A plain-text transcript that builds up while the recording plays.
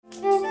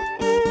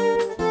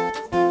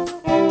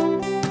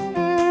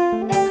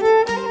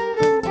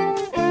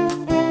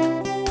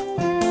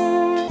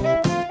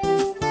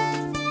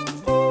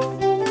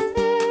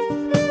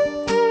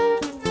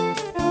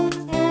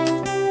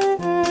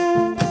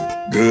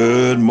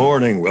Good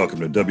morning. Welcome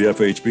to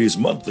WFHB's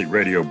monthly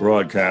radio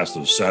broadcast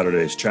of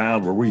Saturday's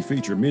Child, where we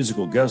feature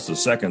musical guests the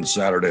second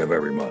Saturday of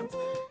every month.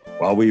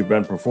 While we've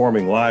been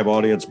performing live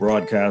audience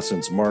broadcasts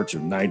since March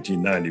of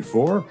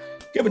 1994,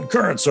 given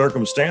current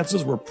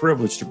circumstances, we're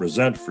privileged to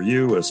present for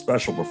you a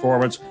special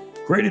performance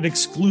created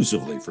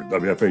exclusively for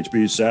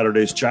WFHB's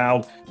Saturday's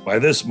Child by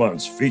this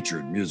month's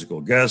featured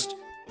musical guest,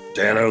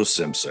 Danno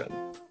Simpson.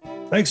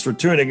 Thanks for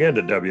tuning in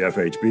to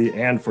WFHB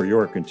and for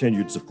your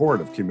continued support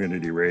of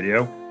community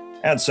radio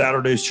and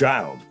Saturday's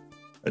Child.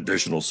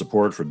 Additional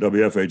support for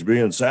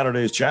WFHB and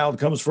Saturday's Child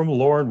comes from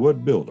Lauren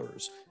Wood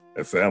Builders,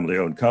 a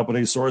family-owned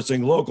company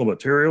sourcing local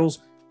materials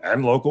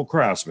and local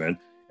craftsmen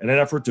in an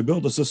effort to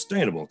build a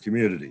sustainable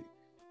community.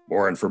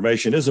 More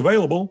information is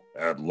available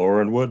at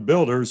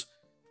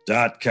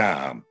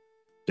laurenwoodbuilders.com.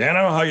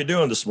 Danno, how you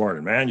doing this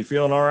morning, man? You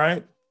feeling all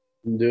right?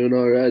 I'm doing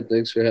all right.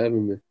 Thanks for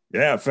having me.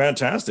 Yeah,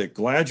 fantastic.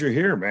 Glad you're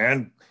here,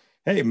 man.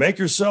 Hey, make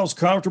yourselves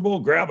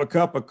comfortable, grab a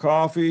cup of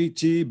coffee,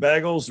 tea,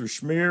 bagels, or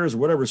schmears,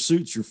 whatever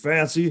suits your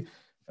fancy,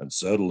 and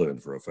settle in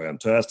for a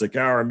fantastic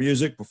hour of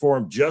music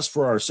performed just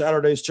for our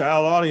Saturday's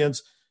Child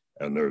audience.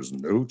 And there's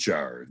no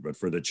charge, but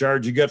for the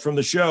charge you get from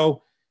the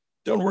show,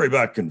 don't worry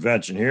about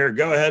convention here.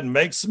 Go ahead and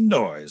make some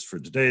noise for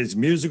today's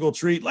musical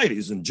treat.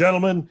 Ladies and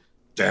gentlemen,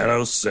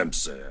 Danno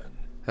Simpson.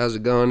 How's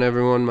it going,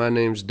 everyone? My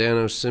name's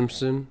Danno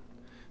Simpson.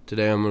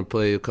 Today I'm going to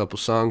play a couple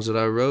songs that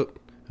I wrote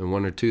and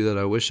one or two that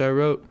I wish I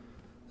wrote.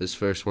 This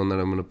first one that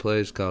I'm going to play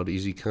is called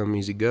Easy Come,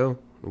 Easy Go.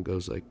 It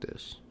goes like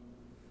this.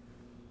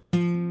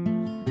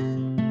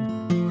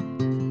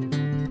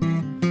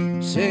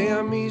 Say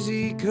I'm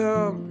easy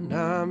come,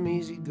 now I'm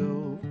easy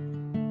go.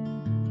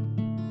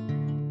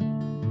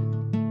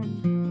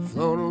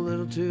 Flown a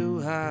little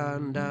too high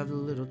and dived a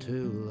little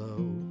too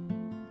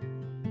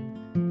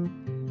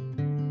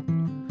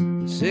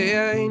low. Say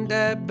I ain't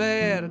that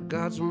bad, I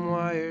got some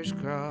wires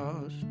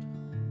crossed.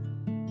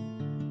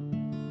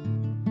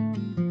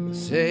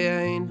 Say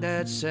I ain't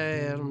that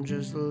sad, I'm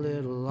just a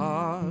little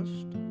lost.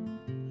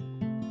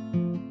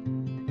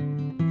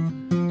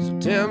 So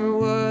tell me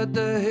what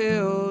the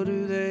hell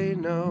do they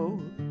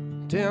know?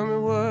 Tell me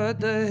what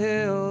the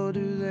hell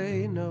do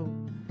they know?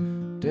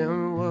 Tell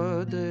me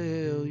what the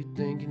hell you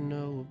think you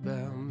know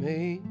about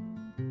me?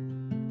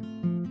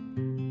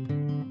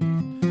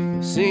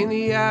 I've seen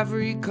the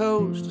Ivory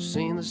Coast, I've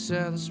seen the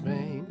south of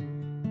Spain.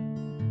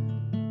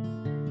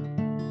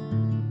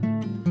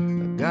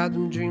 Got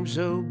them dreams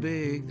so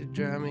big they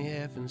drive me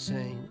half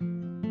insane.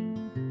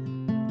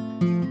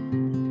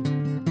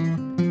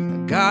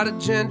 I got a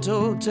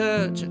gentle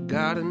touch, I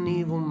got an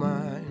evil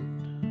mind.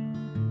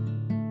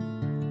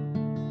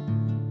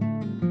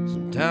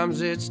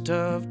 Sometimes it's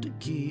tough to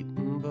keep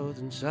them both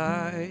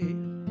inside.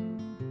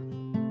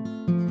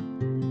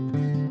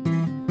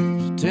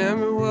 So tell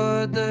me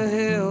what the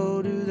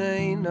hell do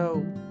they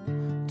know?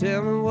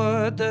 Tell me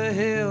what the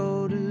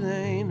hell do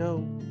they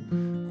know?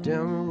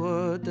 Tell me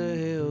what the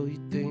hell you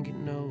think you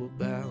know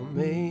about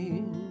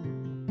me?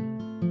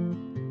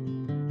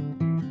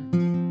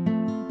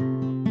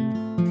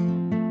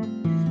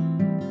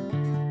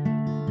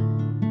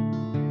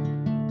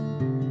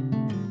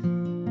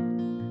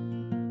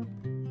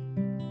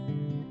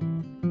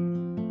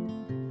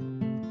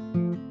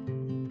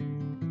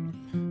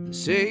 They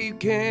say you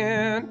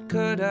can't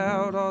cut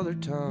out all their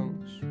tongues.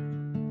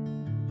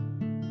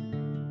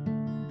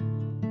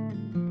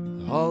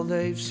 All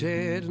they've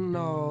said and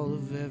all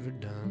I've ever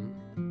done.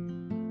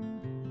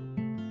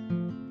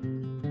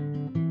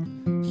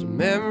 Some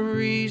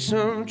memories,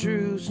 some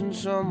truths, and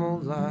some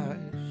old lies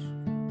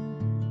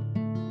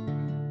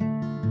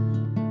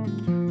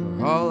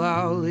are all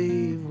I'll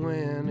leave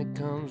when it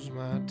comes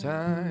my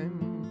time.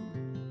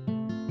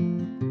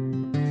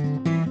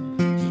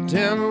 So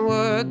tell me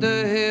what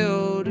the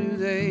hell do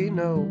they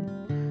know?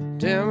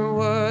 Tell me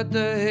what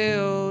the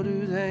hell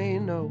do they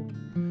know?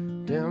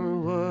 Tell me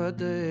what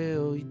the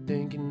hell you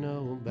think you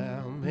know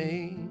about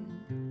me?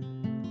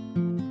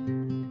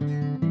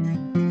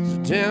 So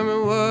tell me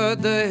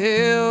what the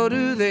hell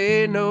do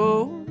they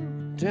know?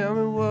 Tell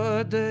me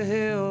what the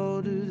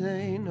hell do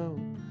they know?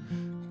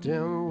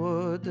 Tell me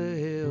what the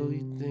hell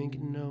you think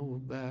you know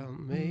about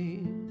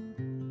me?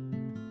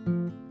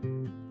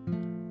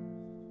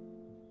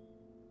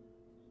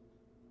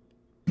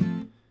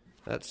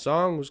 That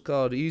song was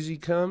called Easy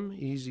Come,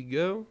 Easy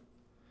Go.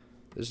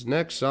 This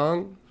next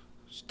song,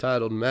 it's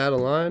titled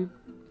Madeline.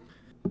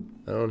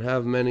 I don't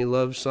have many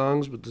love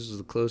songs, but this is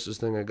the closest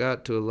thing I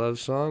got to a love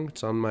song.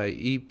 It's on my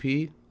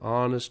EP,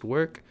 Honest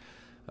Work,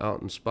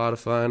 out on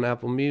Spotify and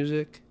Apple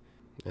Music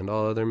and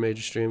all other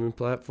major streaming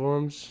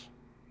platforms.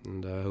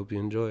 And I hope you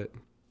enjoy it.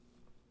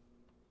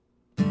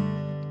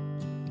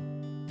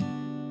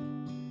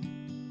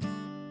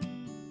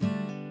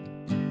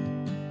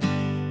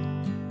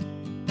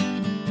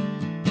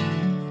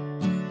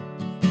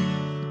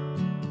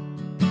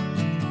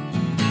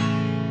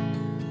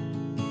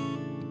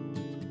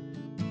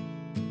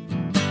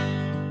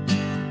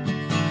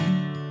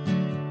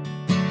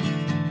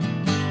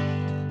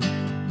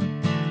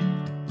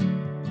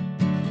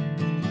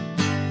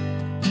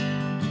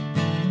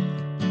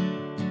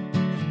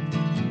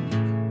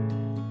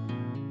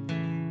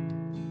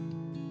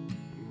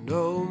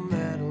 Oh,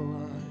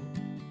 Madeline,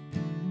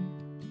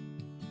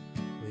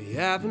 we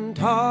haven't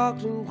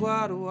talked in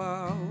quite a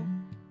while,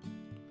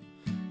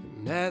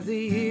 and have the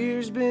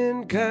years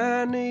been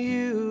kind to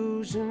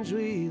you since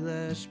we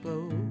last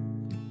spoke?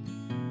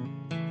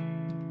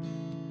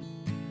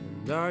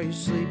 And are you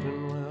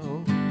sleeping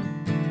well,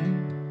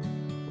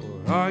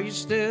 or are you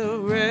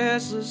still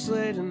restless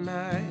late at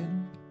night?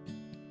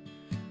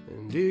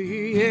 And do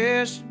your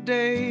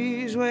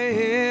yesterdays weigh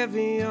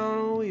heavy on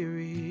a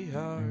weary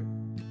heart?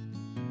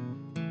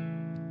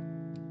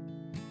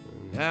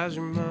 How's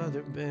your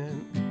mother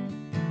been?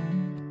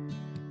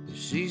 Is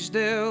she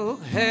still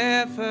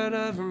half out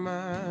of her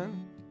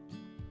mind?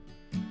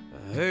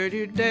 I heard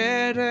your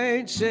dad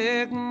ain't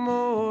sick no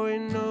more, you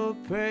know,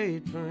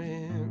 prayed for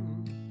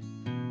him.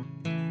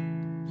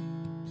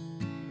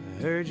 I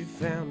heard you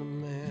found a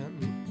man,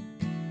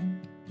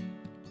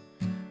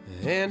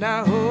 and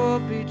I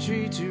hope he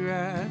treats you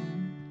right,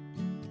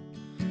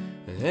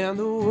 and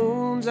the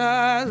wounds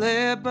I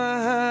left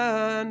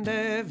behind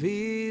have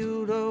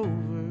healed over.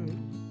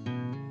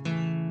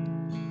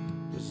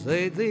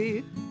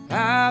 Lately,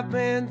 I've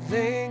been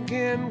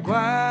thinking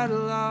quite a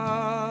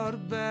lot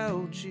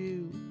about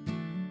you,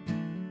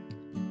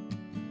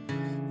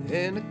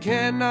 and I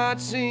cannot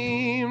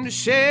seem to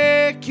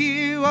shake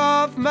you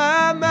off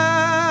my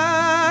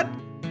mind.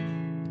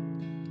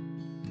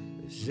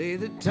 They say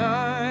that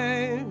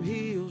time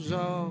heals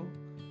all,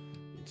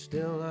 and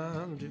still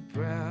I'm too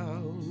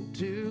proud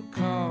to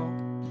call.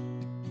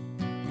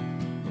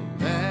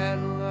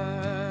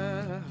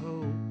 Madeline, I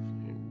hope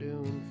you're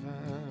doing fine.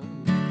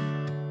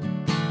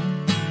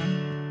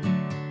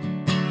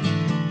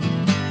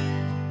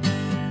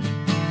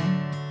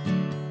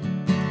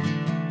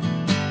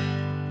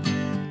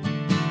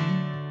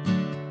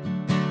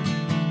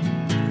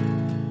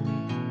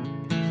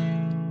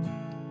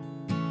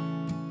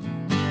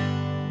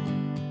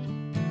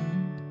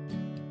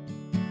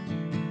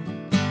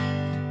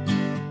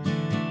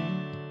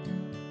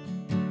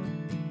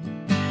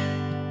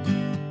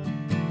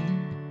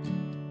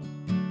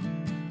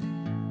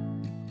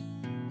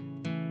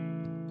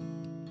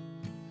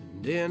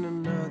 In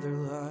another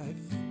life,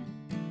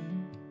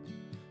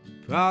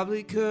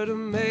 probably could have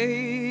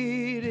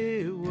made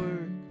it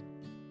work.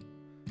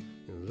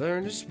 You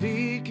learn to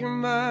speak your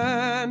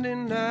mind,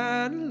 and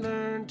I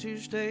learned to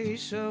stay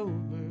sober.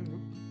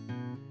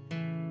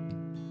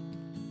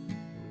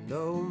 And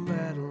oh,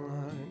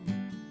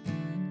 Madeline,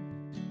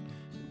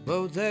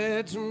 both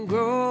had some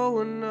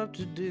growing up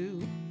to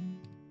do.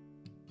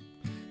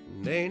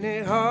 And ain't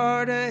it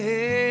hard to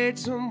hate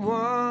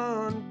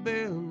someone you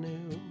barely knew?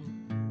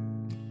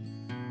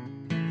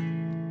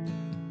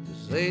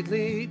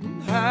 Lately,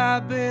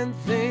 I've been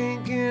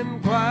thinking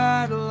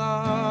quite a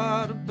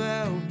lot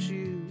about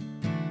you,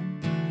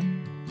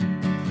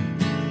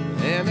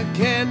 and I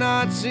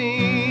cannot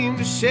seem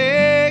to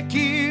shake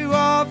you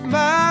off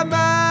my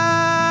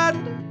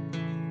mind.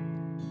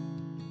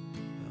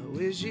 I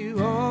wish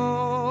you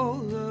all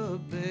the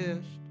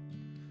best,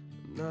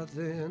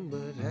 nothing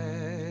but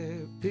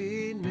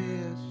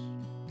happiness.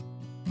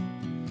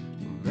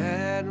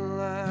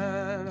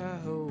 Madeline, I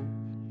hope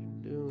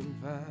you're doing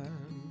fine.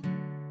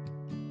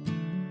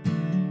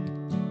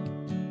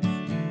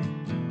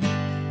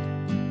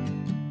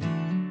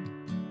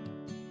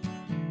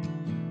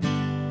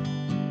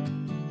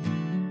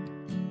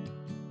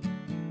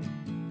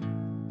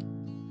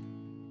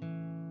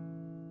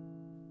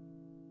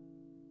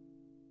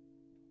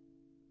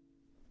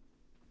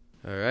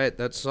 Alright,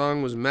 that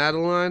song was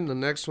Madeline. The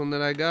next one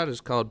that I got is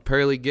called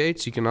Pearly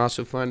Gates. You can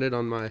also find it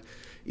on my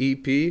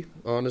EP,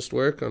 Honest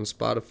Work, on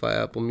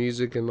Spotify, Apple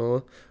Music, and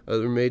all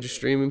other major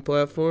streaming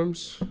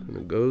platforms. And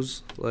it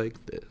goes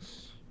like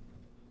this.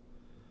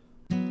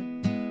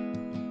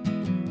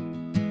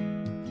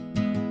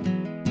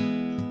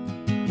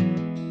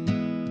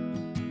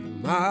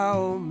 My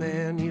old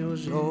man, he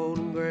was old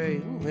and gray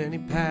when he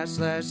passed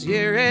last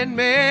year in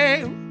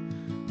May.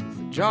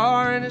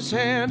 Jar in his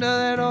hand of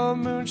that old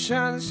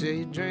moonshine, they say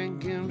he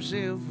drank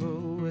himself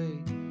away.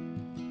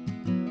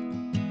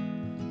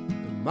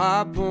 And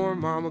my poor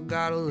mama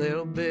got a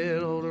little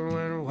bit older when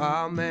her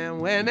wild man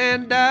went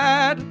and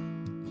died.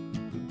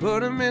 We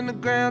put him in the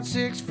ground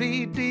 6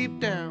 feet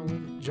deep down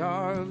with a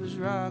jar of his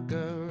rock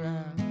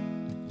rye.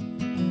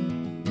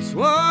 This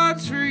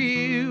one's for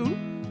you,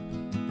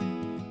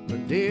 my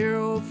dear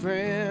old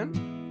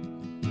friend.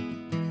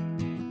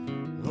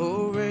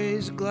 Oh,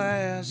 raise a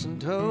glass and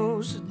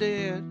toast the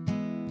dead.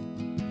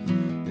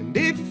 And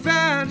if you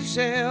find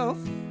yourself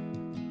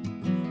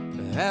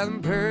having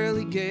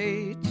pearly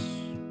gates,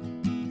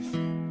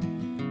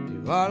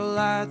 you ought to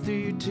lie through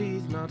your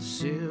teeth, not to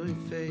seal your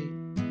fate.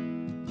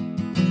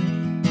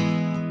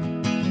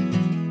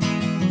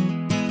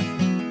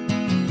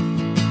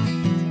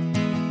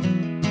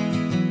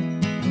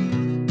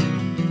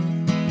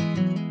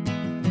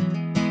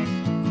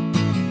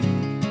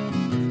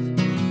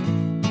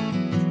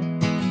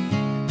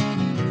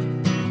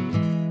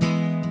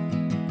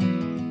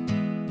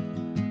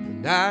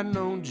 I'd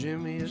known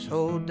Jimmy his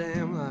whole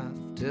damn life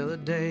till the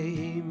day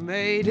he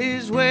made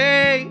his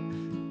way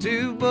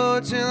 2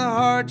 bullets in the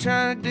heart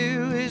trying to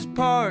do his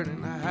part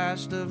in the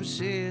heist of a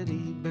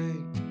city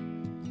bank.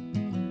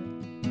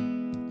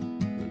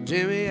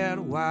 Jimmy had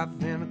a wife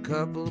and a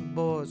couple of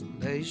boys,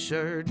 and they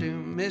sure do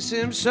miss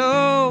him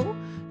so.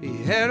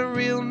 He had a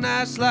real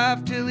nice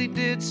life till he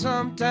did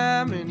some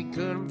time, and he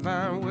couldn't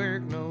find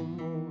work no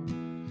more.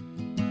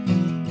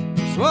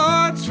 This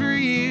one's for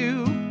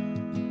you,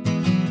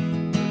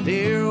 my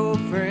dear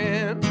old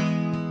friend.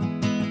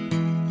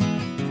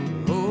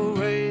 Oh,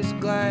 raise a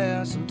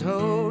glass and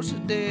toast the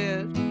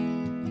dead.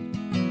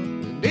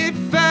 And if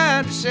you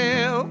find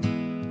yourself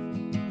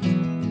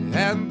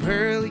having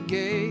pearly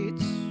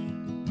gates,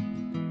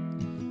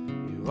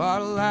 you ought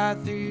to lie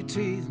through your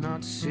teeth,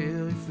 not to seal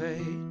your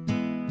fate.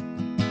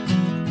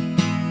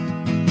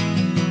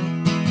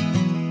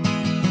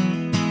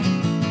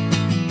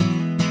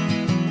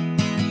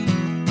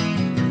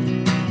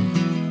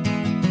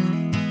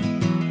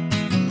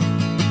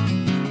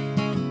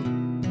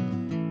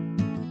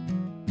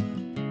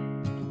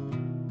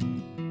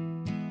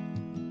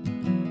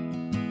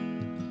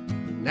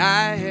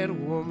 I had a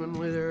woman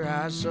with her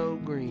eyes so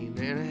green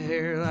and her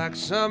hair like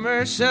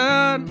summer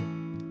sun,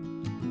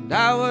 and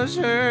I was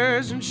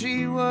hers and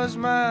she was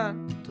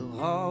mine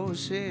till all was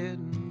said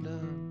and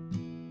done.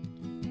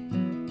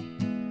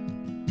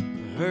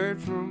 I heard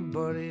from a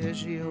buddy as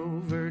she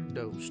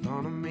overdosed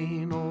on a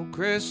mean old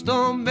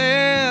crystal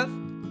meth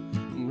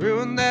and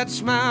ruined that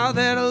smile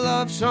that I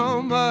loved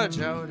so much.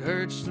 How it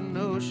hurts to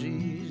know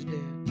she's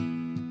dead.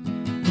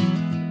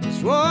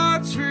 This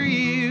one's for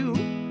you,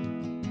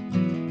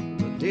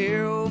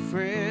 dear old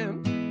friend.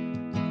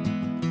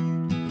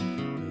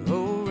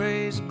 Oh,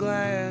 raise a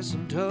glass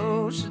and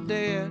toast the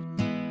dead.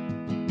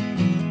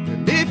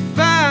 And if you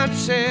find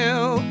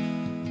yourself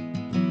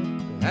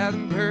at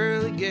them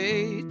pearly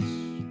gates,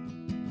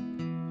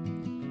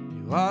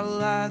 you ought to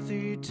lie through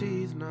your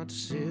teeth, not to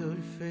seal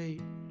your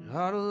fate. You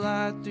ought to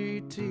lie through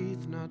your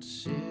teeth, not to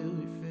seal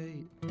your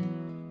fate.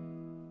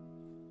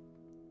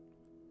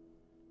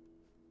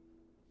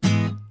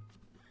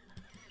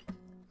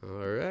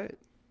 All right.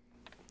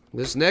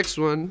 This next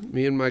one,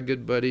 me and my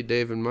good buddy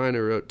David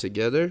Miner wrote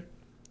together.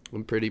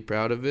 I'm pretty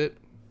proud of it,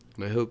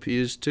 and I hope he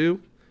is too.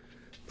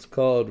 It's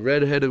called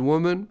Red-Headed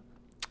Woman,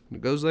 and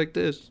it goes like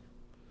this.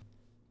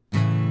 I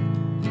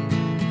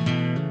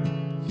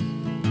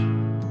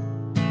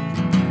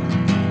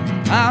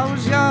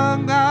was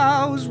young,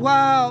 I was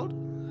wild,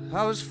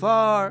 I was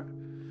far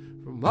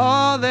from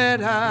all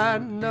that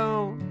I'd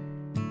known.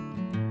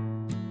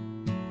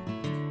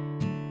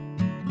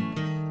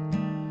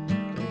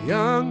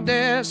 Young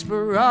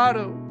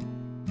desperado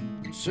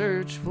in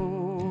search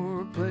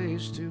for a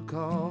place to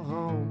call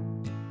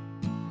home.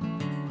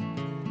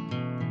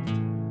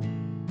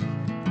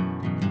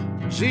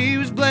 She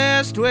was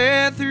blessed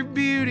with her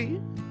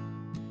beauty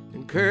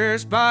and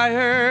cursed by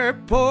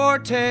her poor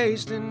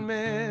taste in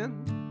men.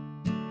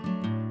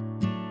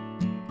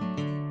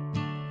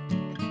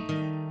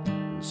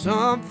 And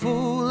some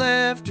fool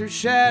left her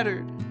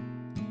shattered,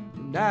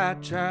 and I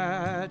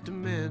tried to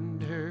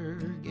mend her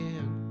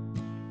again.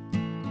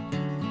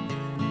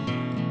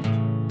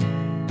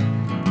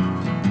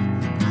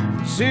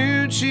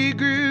 Soon she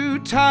grew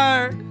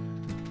tired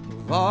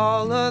of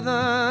all of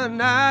the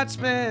nights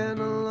spent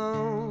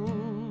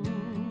alone.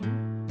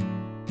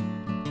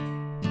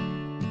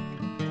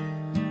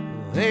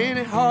 Well, ain't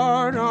it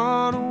hard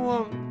on a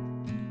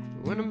woman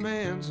when a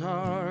man's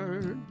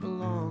heart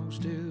belongs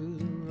to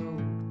the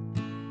road?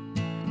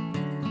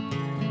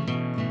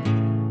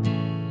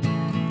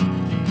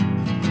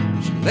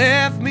 She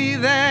left me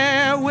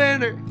that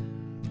winter,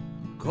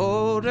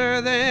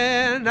 colder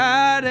than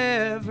I'd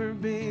ever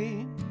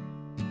been.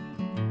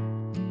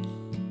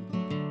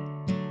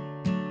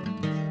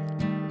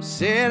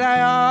 Said I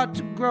ought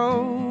to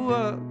grow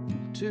up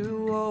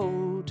too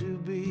old to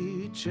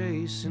be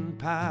chasing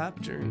pipe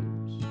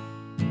dreams.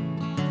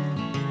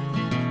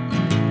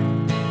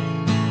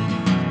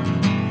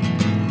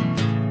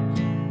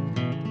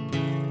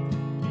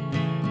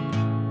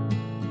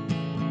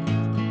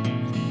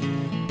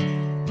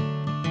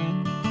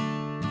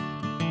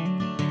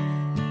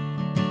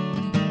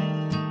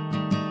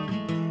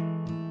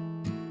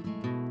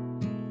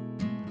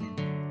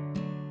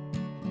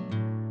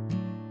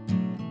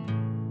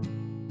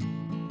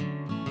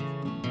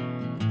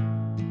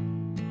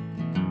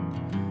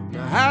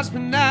 I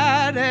spent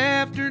night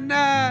after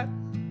night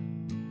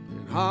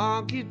in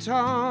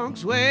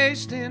honky-tonks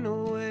wasting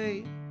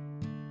away.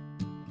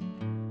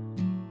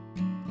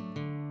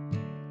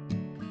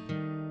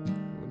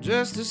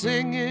 Just to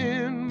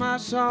singing my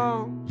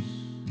songs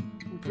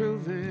and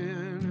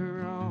proving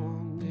her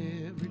wrong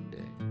every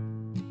day.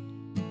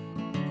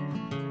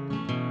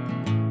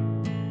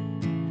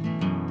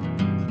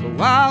 But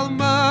while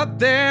I'm up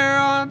there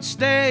on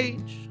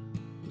stage,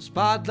 the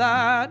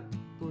spotlight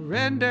will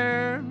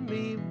render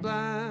me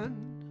blind.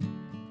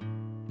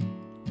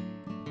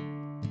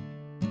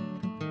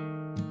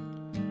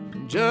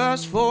 And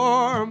just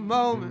for a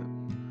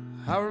moment,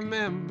 I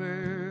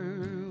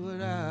remember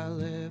what I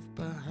left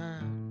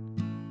behind.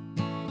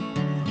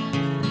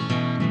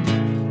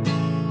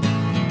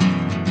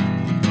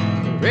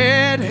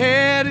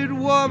 red-headed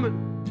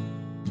woman,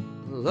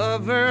 a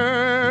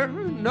lover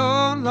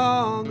not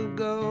long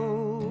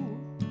ago.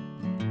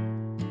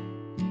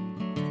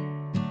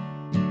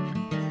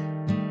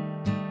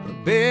 A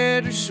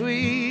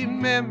bittersweet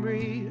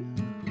memory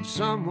of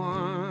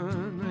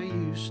someone I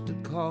used to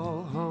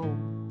call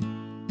home.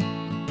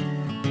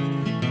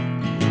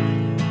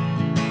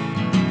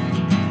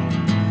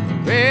 A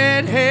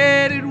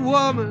red-headed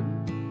woman,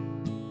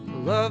 a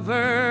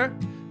lover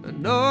I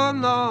know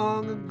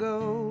long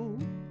ago.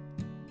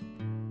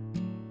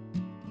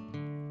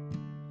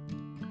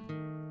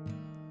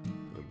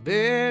 A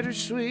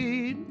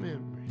bittersweet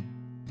memory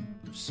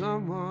of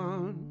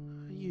someone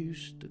I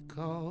used to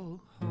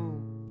call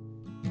home.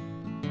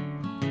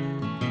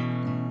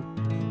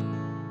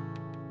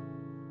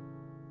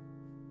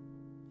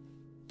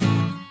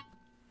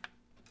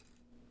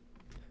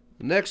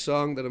 The next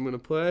song that I'm going to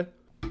play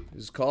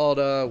is called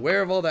Where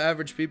Have All the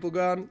Average People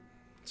Gone?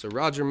 It's a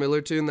Roger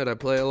Miller tune that I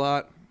play a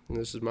lot, and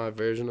this is my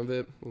version of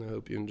it, and I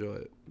hope you enjoy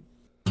it.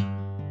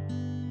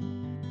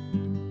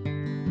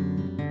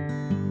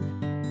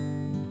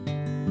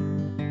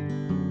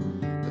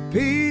 The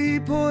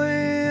people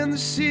in the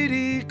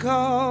city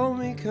call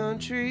me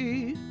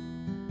country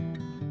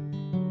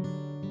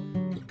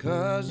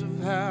because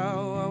of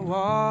how I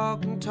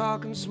walk and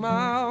talk and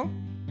smile.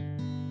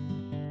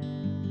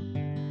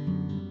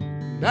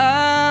 And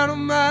I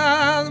don't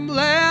mind them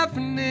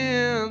laughing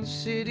in the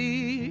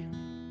city,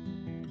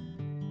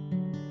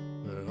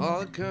 but all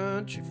the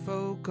country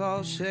folk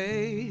all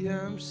say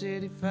I'm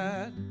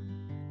city-fied.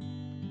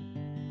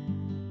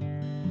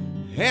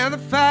 And the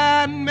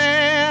fighting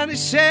man, he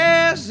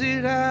says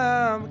that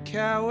I'm a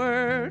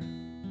coward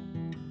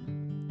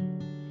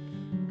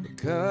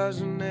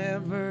because I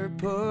never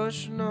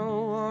push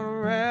no one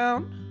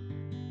around.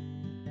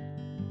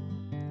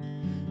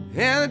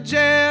 And the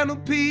gentle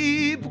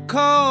people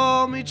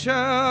call me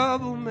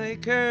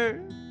troublemaker,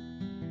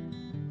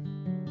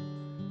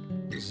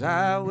 'cause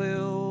I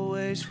will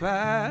always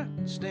fight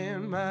and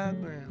stand my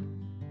ground.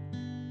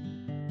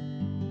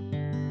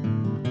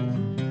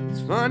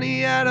 It's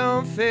funny I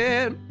don't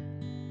fit.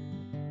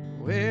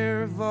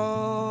 Where have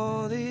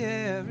all the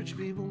average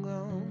people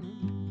gone?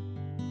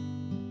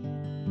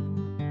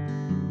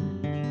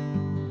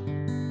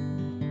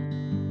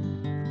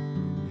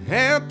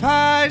 And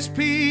pious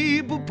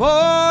people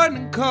point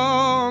and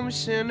call me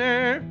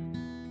sinner,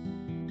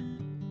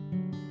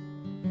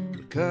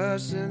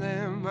 because of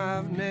them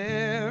I've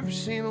never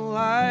seen a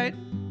light.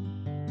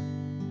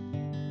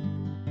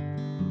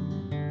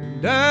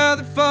 And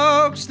other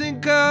folks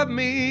think of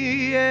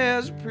me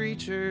as a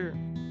preacher,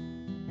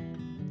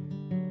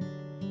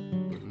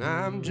 and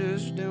I'm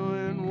just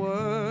doing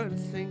what I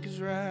think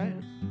is right.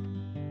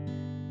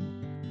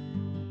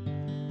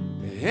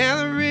 And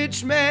the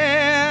rich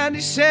man,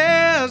 he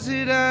says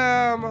that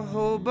I'm a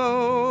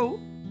hobo,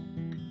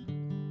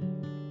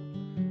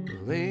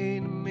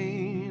 leaning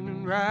mean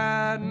and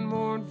writing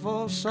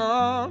mournful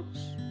songs.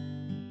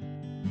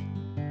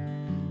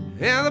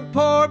 And the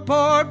poor,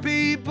 poor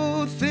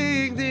people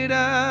think that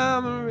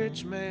I'm a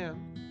rich man,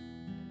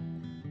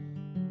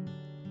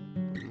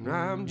 and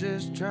I'm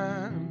just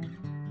trying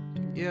to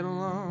get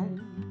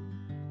along.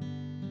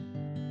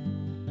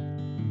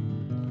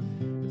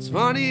 It's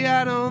funny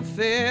I don't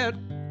fit.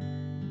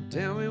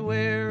 Tell me,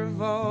 where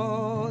have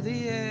all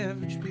the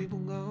average people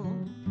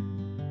gone?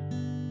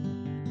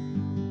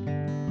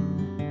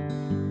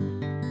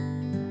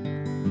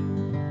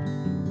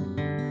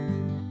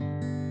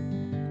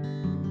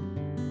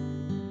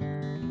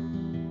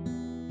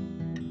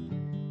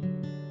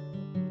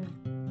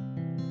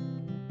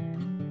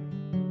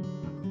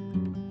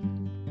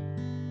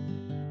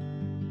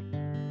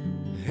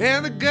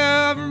 And the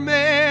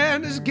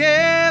government has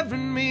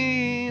given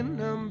me a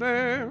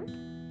number,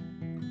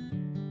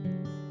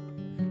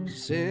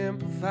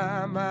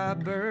 simplify my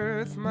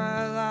birth,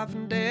 my life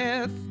and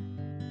death.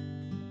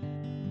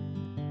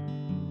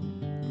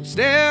 And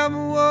still I'm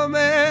a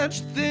woman,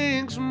 she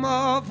thinks I'm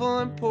awful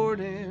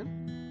important.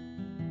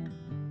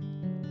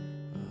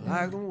 I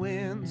like the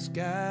wind, the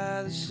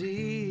sky, the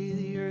sea,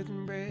 the earth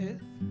and breath.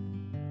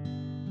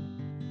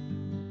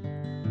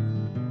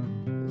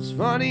 It's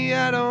funny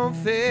I don't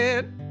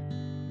fit.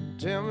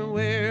 Tell me,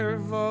 where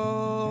have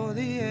all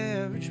the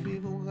average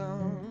people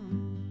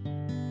gone?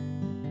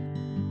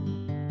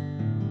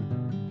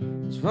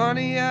 It's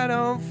funny I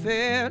don't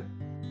fit.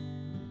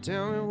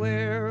 Tell me,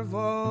 where have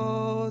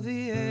all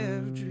the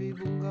average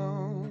people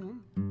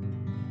gone?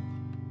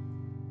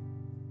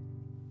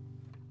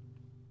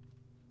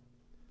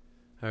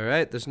 All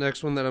right, this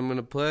next one that I'm going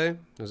to play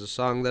is a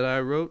song that I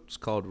wrote. It's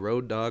called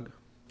Road Dog.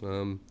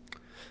 A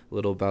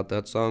little about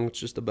that song. It's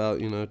just about,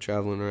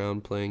 traveling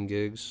around playing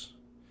gigs.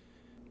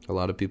 A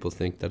lot of people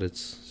think that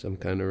it's some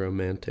kind of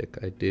romantic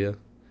idea.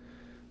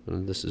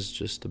 And this is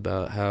just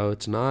about how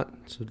it's not.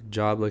 It's a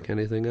job like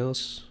anything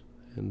else.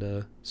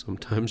 And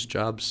sometimes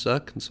jobs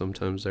suck, and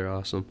sometimes they're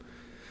awesome.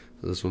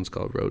 So this one's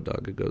called Road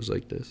Dog. It goes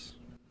like this.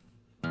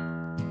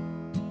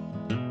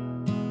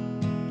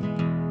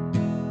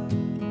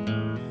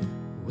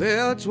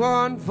 Well, it's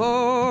one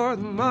for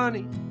the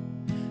money,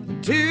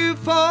 two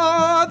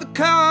for the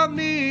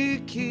company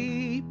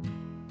keep.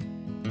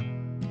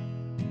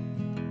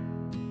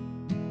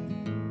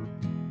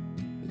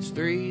 It's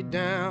three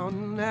down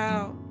and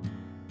out.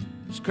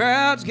 This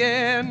crowd's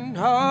getting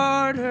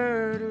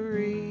harder to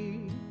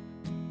read.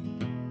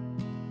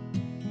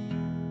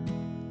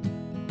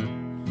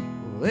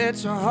 Well,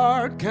 it's a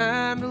hard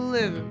kind of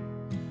living,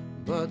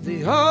 but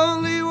the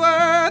only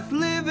worth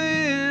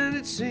living,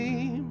 it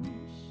seems.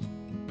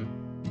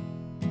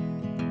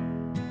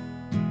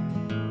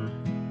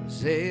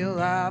 Say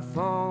life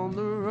on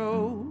the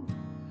road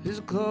is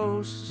the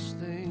closest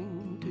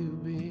thing to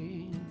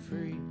being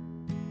free.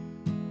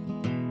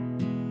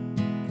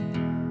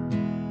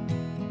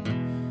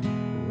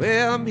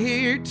 Well, I'm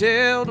here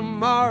till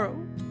tomorrow,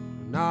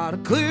 not a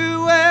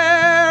clue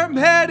where I'm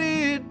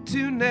headed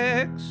to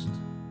next.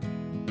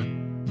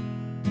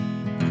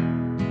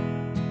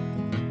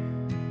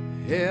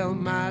 Hell,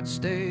 might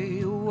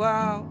stay a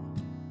while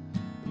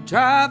and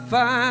try to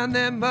find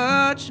that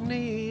much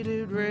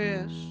needed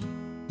rest.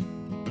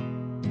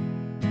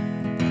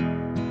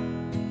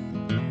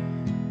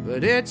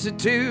 But it's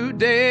 2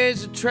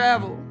 days of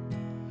travel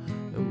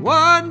and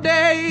 1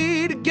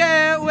 day to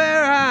get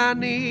where I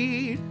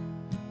need.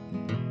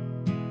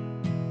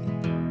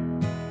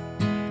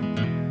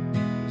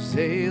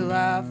 Say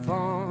life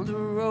on the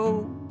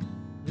road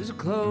is the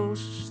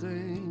closest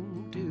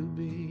thing to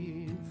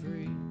being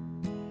free.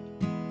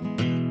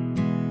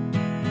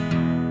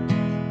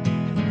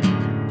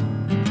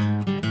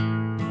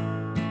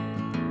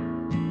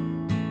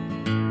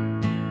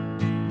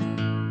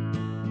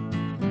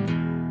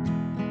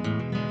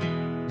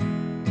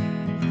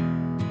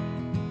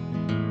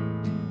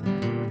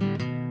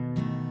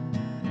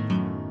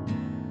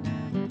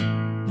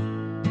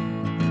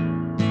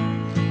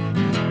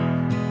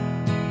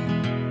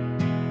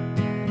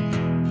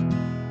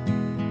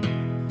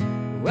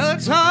 Well,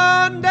 it's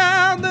on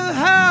down the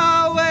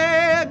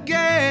highway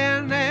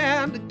again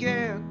and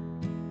again.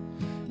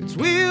 It's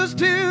wheels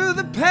to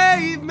the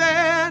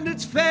pavement,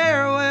 it's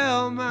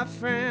farewell, my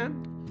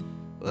friend.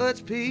 Well,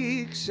 it's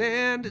peaks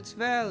and it's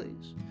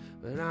valleys,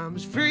 but I'm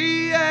as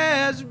free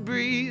as a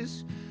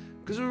breeze,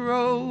 'cause a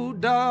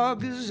road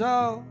dog is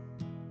all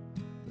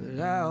that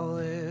I'll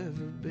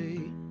ever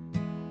be.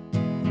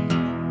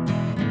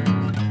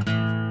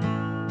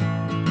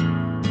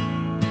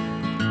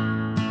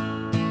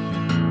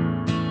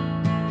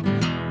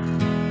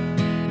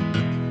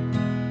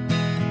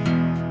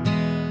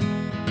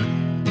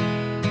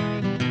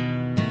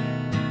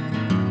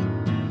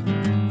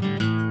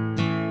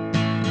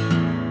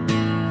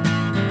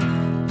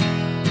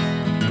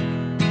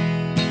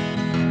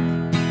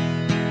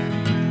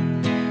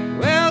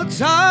 It's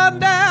on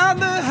down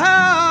the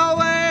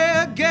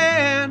highway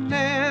again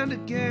and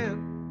again.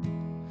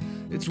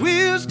 It's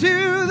wheels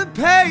to the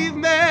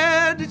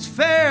pavement, it's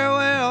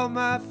farewell,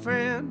 my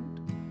friend.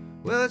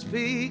 Well, it's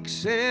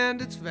peaks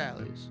and it's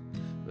valleys,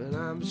 but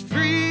I'm as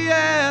free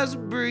as a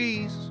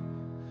breeze,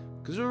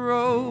 'cause a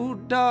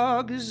road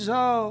dog is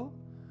all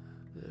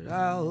that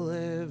I'll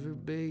ever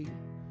be.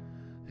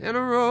 And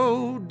a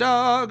road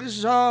dog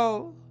is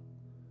all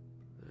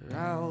that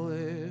I'll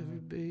ever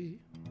be.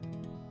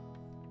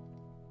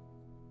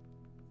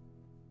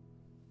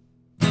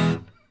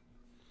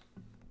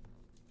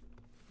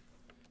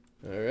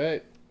 All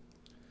right.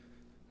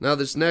 Now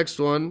this next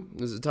one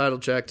is the title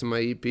track to my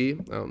EP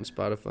out on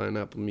Spotify and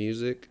Apple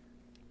Music.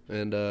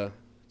 And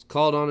it's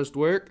called Honest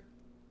Work.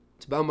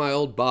 It's about my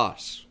old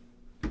boss.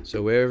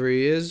 So wherever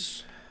he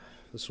is,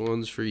 this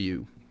one's for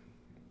you.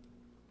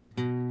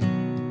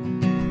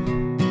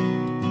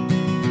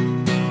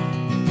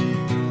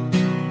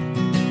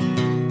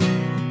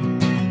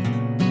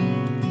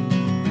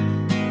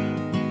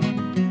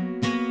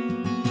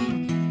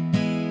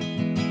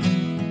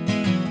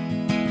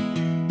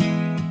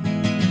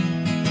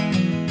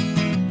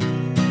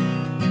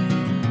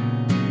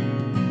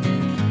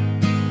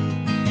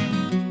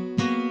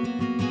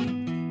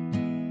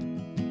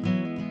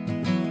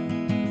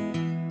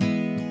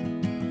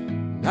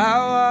 I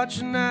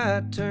watch a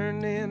night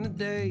turn into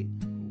day,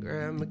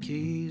 grab my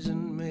keys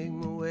and make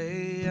my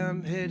way.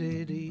 I'm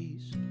headed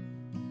east.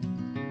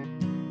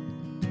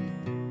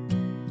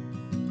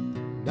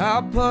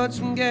 I'll put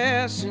some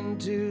gas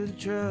into the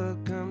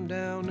truck. I'm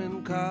down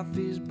in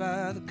coffees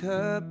by the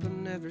cup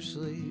and never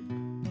sleep.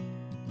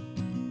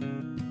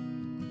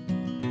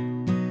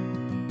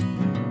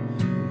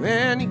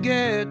 When you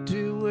get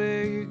to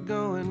where you're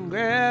going,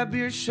 grab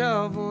your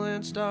shovel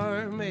and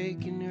start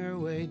making your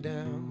way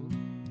down.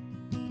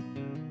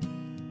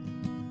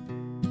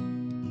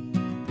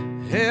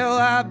 Hell,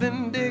 I've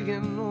been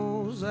digging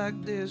holes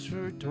like this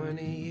for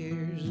 20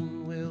 years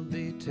and will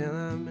be till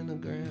I'm in the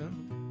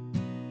ground.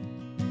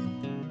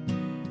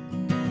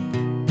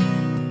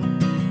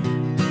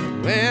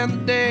 When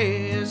the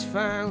day is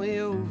finally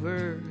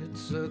over,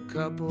 it's a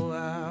couple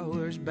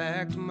hours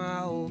back to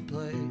my old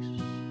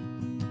place.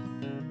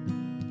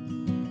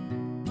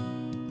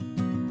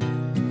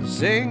 A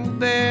single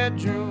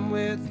bedroom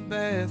with a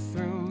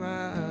bathroom,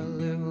 I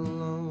live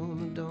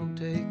alone, it don't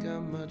take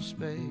up much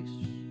space.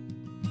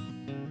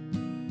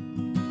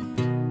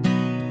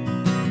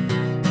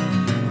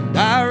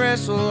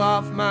 bristle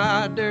off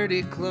my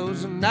dirty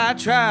clothes, and I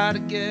try to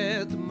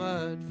get the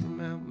mud from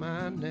out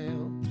my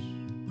nails.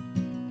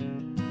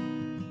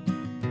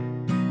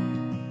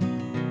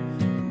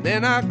 And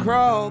then I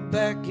crawl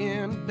back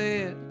in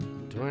bed.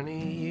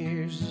 20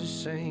 years, the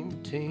same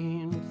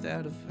routine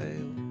without a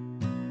fail.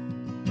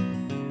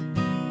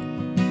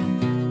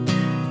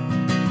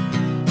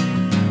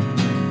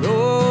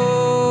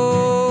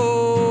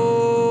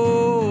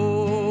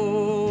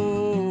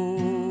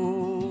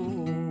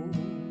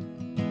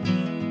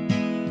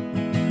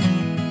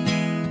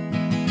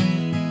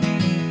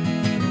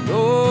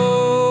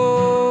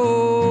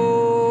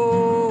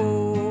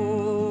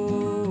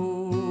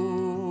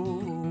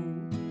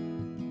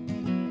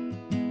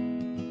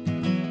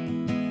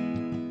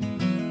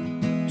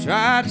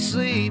 Try to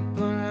sleep,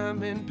 but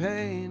I'm in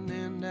pain,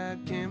 and I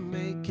can't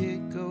make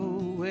it go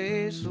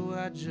away, so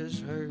I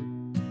just hurt.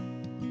 And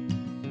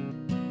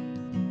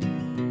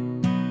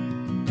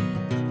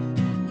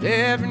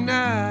every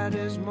night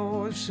is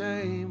more the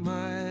same.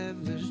 I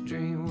have this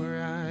dream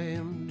where I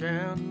am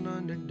drowning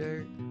under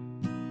dirt.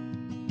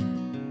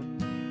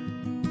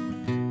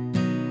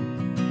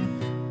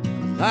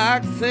 I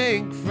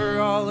think for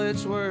all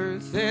it's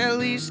worth, at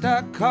least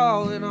I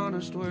call it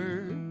honest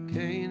work.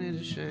 Ain't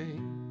it a shame?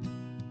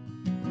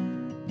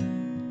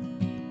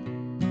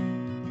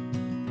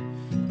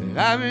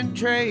 I've been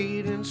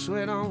trading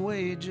sweat on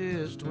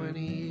wages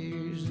 20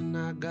 years, and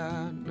I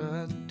got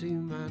nothing to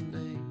my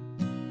name.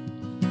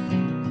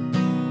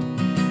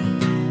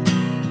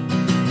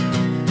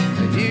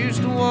 I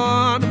used to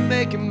want to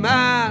make it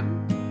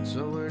mine.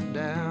 Somewhere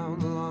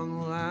down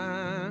along the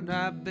line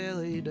I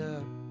bellied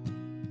up,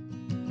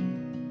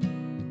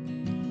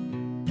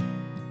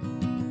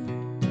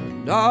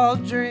 and all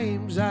the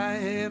dreams I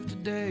have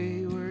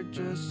today were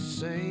just the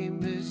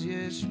same as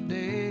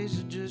yesterday's,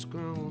 had just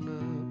grown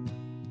up.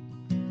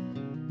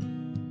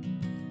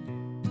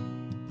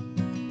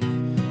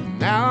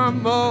 Now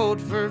I'm old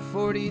for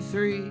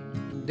 43,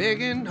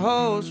 digging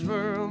holes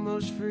for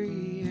almost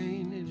free.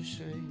 Ain't it a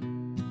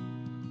shame?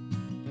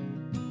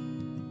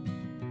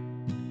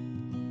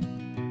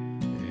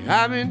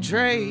 I've been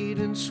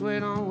trading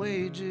sweat on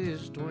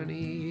wages 20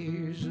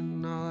 years,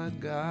 and all I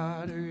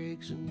got are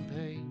aches and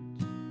pains.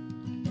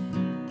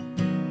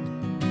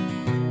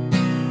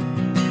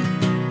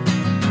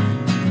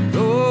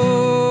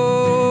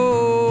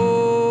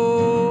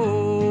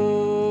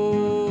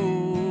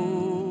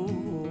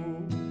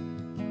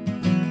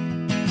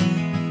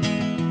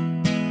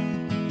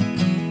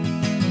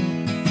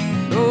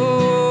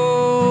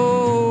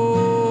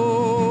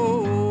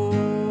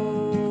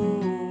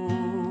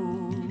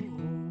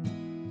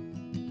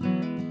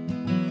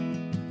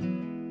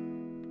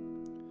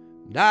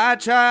 I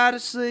try to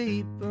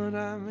sleep, but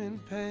I'm in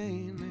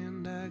pain,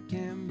 and I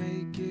can't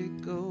make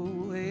it go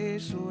away,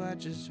 so I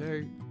just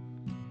hurt.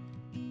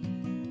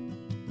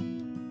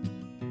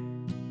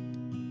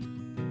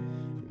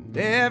 And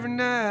every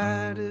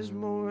night is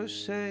more the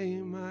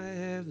same. I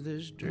have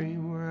this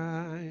dream where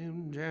I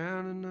am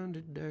drowning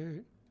under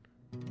dirt.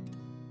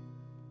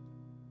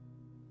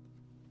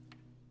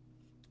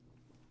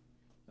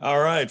 All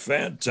right,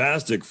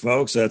 fantastic,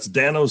 folks. That's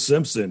Danno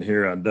Simpson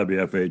here on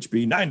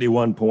WFHB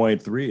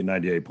 91.3 and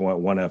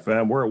 98.1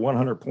 FM. We're at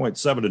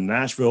 100.7 in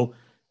Nashville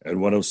and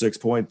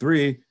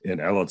 106.3 in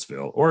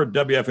Ellettsville, or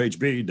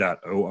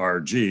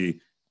WFHB.org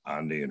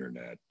on the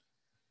internet.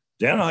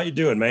 Danno, how you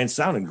doing, man?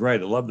 Sounding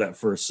great. I love that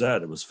first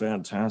set. It was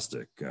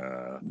fantastic.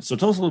 So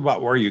tell us a little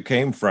about where you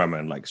came from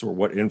and like sort of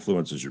what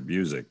influences your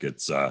music.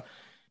 It's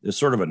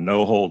sort of a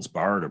no holds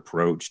barred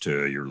approach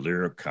to your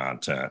lyric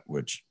content,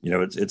 which, you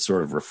know, it's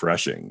sort of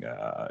refreshing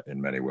in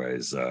many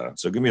ways.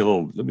 So give me a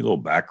little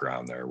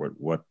background there.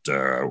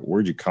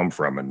 Where'd you come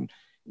from, and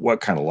what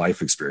kind of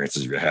life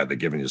experiences have you had that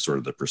given you sort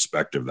of the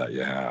perspective that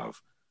you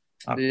have?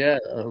 I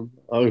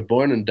was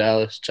born in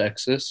Dallas,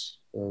 Texas.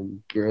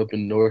 Grew up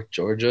in North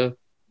Georgia.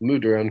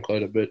 Moved around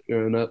quite a bit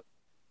growing up.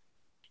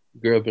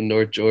 Grew up in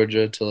North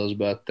Georgia till I was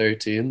about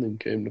 13, then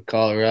came to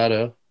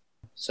Colorado,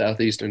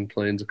 southeastern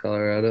plains of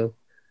Colorado,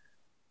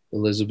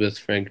 Elizabeth,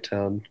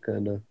 Franktown,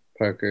 kind of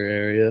Parker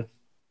area,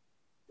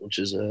 which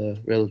is a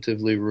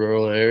relatively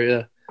rural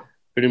area.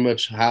 Pretty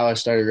much how I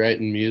started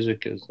writing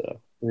music is, I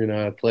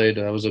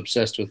was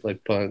obsessed with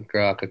like punk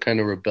rock. I kind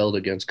of rebelled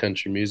against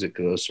country music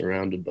because I was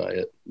surrounded by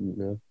it, you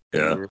know?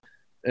 Yeah.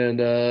 And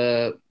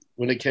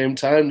when it came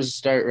time to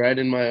start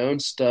writing my own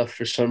stuff,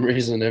 for some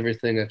reason,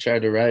 everything I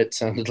tried to write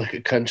sounded like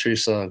a country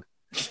song.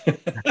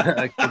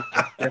 I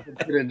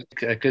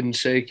couldn't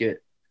shake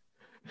it.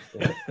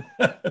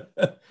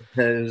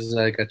 It was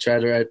like I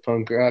tried to write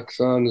punk rock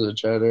songs. I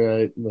tried to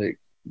write like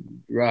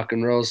rock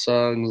and roll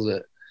songs.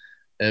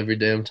 Every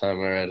damn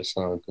time I write a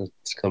song, it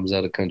comes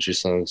out a country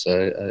song.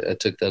 So I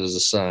took that as a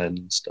sign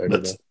and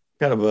started. That's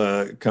kind of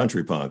a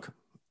country punk.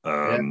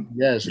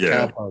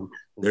 Cowpunk.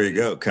 There you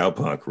go,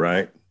 cowpunk,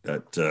 right?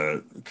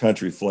 That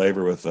country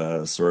flavor with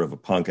sort of a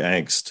punk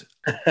angst,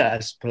 I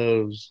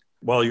suppose.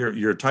 Well,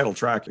 your title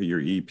track of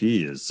your EP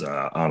is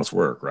Honest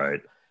Work,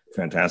 right?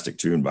 Fantastic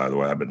tune, by the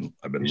way. I've been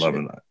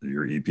loving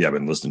your EP. I've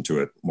been listening to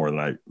it more than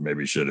I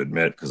maybe should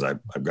admit because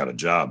I've got a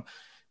job,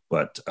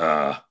 but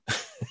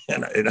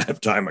and I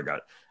have time.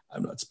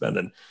 I'm not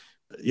spending.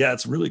 Yeah,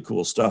 it's really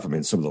cool stuff. I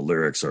mean, some of the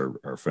lyrics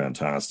are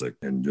fantastic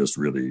and just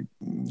really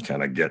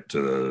kind of get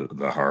to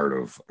the heart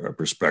of a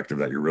perspective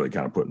that you're really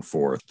kind of putting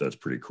forth. That's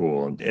pretty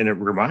cool. And it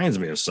reminds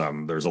me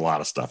of there's a lot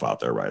of stuff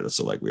out there, right?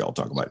 So like we all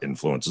talk about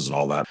influences and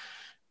all that.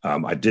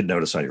 I did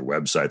notice on your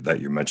website that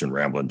you mentioned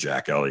Ramblin'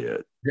 Jack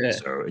Elliott. Yeah.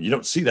 So you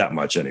don't see that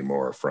much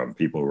anymore from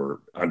people who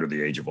are under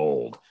the age of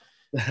old.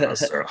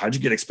 So how'd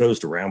you get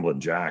exposed to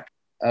Ramblin' Jack?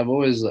 I've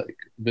always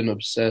been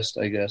obsessed,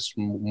 I guess,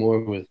 more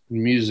with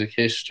music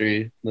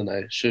history than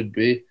I should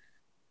be.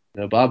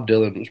 Bob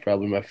Dylan was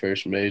probably my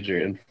first major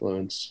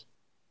influence.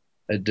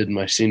 I did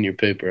my senior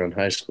paper on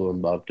high school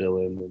and Bob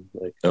Dylan,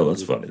 and oh,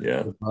 that's funny,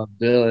 yeah. Bob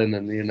Dylan,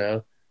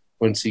 and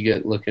once you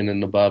get looking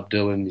into Bob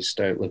Dylan, you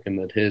start looking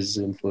at his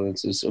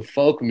influences. So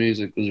folk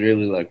music was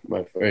really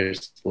my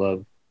first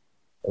love.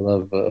 I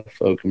love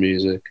folk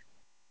music.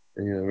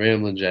 And,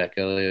 Ramblin' Jack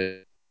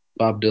Elliott.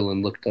 Bob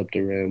Dylan looked up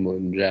to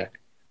Ramblin' Jack.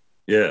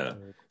 Yeah.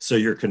 So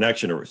your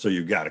connection, so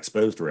you got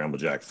exposed to Ramblin'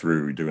 Jack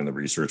through doing the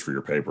research for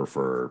your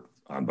paper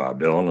on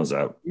Bob Dylan. Is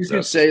that? You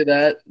could say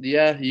that.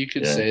 Yeah, you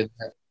could say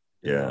that.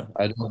 Yeah.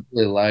 I don't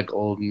really like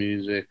old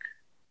music.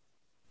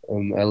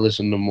 I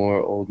listen to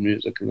more old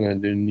music than I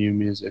do new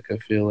music. I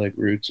feel like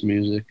roots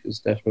music is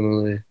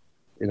definitely,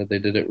 they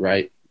did it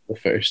right the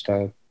first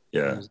time.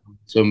 Yeah.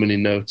 So many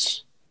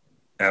notes.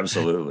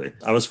 Absolutely.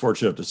 I was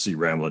fortunate to see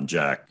Ramblin'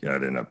 Jack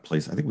in a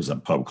place, I think it was a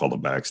pub called the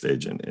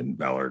Backstage in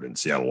Ballard in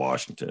Seattle,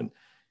 Washington.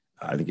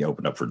 I think he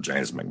opened up for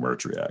James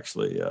McMurtry,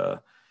 actually.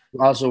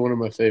 Also one of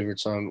my favorite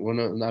songs.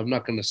 I'm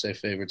not going to say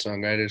favorite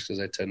songwriters because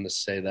I tend to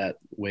say that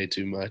way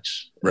too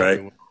much. Right.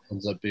 Everyone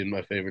ends up being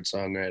my favorite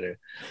songwriter.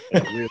 I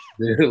really,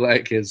 really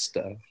like his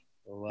stuff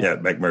a lot. Yeah,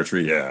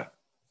 McMurtry, yeah.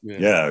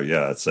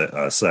 Yeah,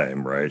 it's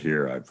same right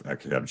here. I've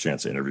actually had a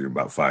chance to interview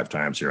about 5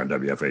 times here on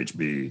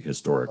WFHB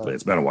historically.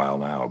 It's been a while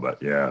now,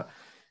 but yeah,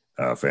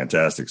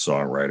 fantastic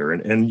songwriter.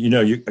 And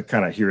you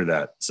kind of hear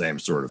that same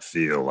sort of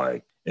feel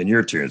like in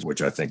your tunes,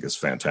 which I think is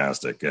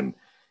fantastic. And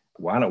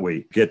why don't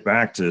we get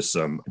back to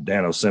some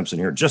Danno Simpson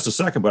here in just a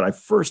second? But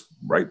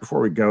right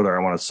before we go there,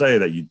 I want to say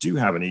that you do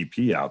have an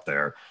EP out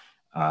there.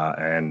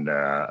 And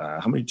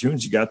how many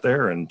tunes you got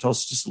there? And tell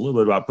us just a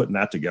little bit about putting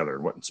that together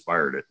and what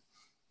inspired it.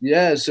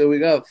 Yeah, so we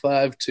got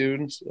 5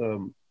 tunes.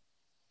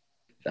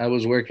 I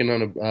was working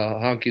on a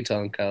Honky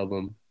Tonk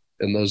album,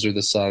 and those are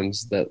the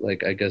songs that,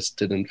 I guess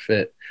didn't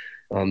fit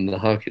on the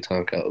Honky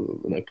Tonk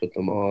album, and I put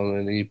them all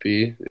in an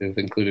EP,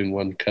 including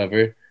one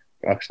cover,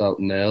 Rock, Salt,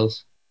 and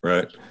Nails.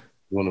 Right.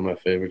 One of my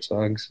favorite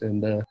songs,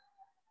 and I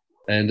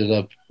ended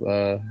up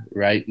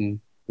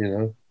writing,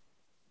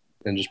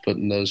 and just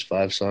putting those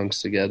 5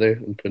 songs together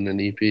and putting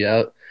an EP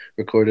out.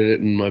 Recorded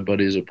it in my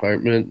buddy's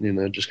apartment,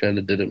 just kind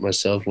of did it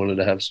myself, wanted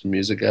to have some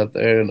music out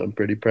there, and I'm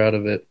pretty proud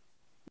of it.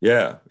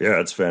 Yeah,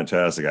 it's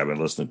fantastic. I've been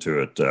listening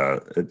to it.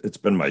 It's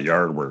been my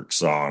yard work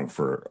song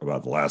for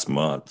about the last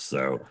month,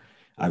 so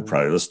I've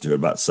probably listened to it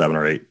about 7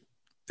 or 8,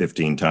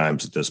 15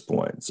 times at this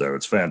point. So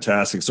it's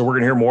fantastic. So we're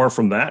going to hear more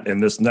from that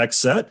in this next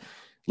set.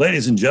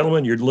 Ladies and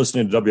gentlemen, you're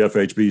listening to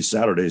WFHB's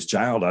Saturday's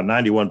Child on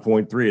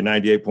 91.3 and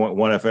 98.1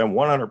 FM,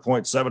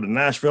 100.7 in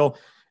Nashville,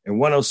 and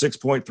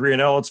 106.3 in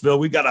Ellettsville.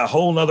 We got a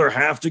whole nother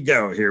half to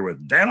go here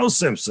with Danno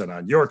Simpson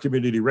on your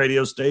community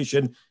radio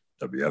station,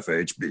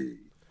 WFHB.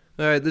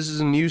 All right, this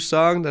is a new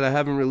song that I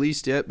haven't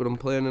released yet, but I'm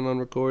planning on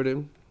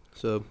recording.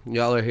 So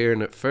y'all are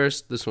hearing it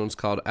first. This one's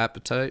called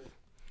Appetite.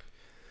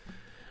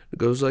 It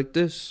goes like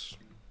this.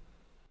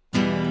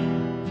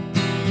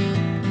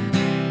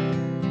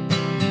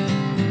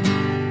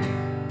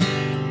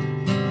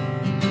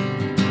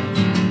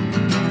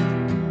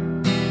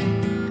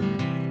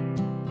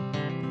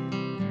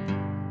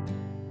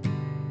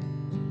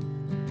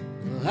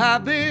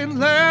 I've been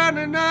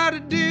learning how to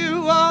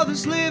do all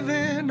this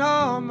living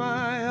on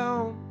my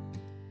own,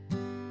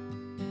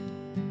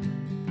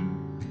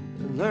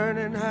 and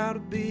learning how to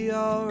be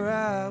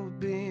alright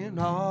with being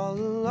all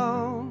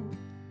alone.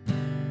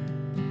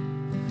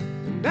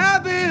 And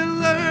I've been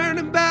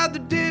learning about the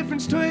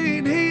difference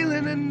between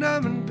healing and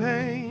numbing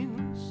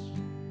pains.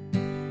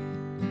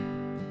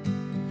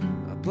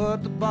 I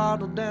put the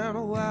bottle down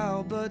a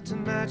while, but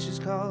tonight she's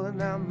calling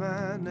out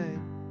my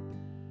name.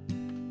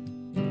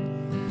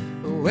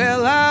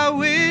 Well, I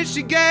wish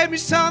she gave me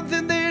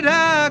something that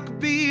I could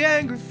be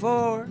angry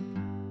for.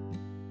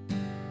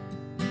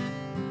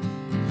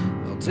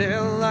 I'll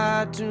tell a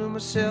lie to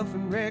myself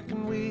and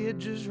reckon we had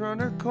just run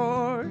our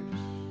course.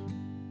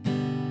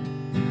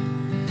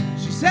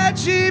 She said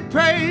she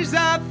prays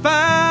I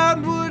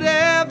find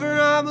whatever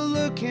I'm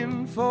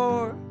looking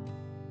for.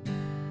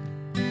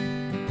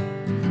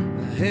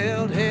 I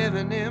held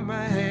heaven in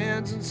my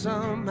hands and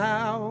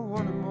somehow I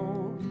wanted more.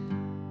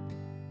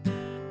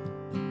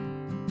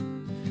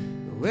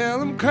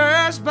 Well, I'm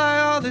cursed by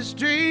all this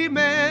dreaming,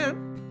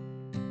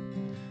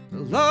 a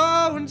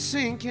low and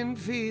sinking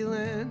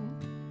feeling,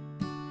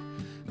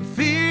 a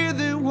fear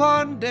that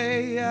one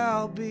day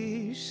I'll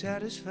be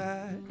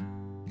satisfied.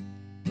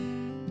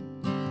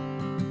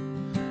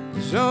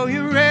 So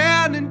you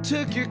ran and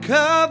took your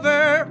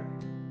cover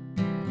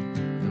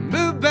and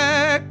moved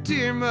back to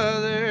your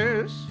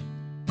mother's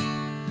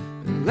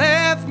and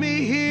left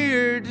me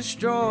here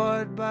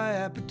destroyed by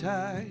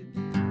appetite.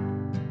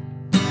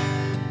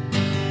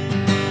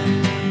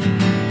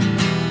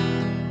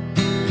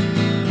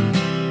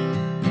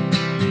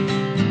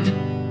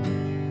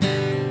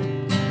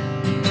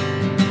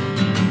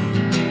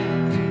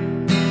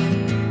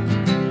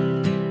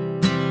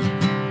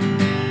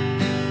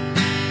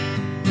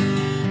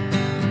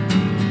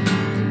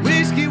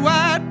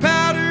 White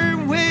powder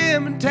and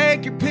women,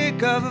 take your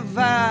pick of a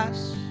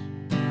vice.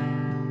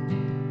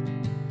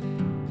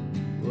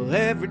 Well,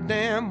 every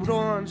damn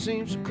one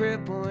seems to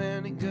cripple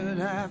any good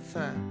I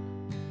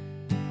find.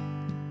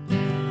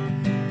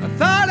 I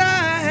thought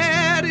I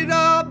had it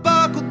all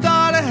buckled,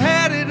 thought I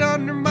had it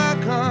under my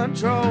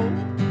control,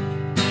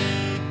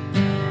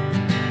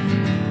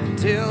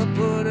 until I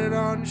put it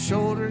on your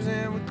shoulders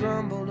and we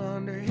crumbled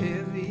under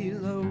heavy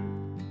load.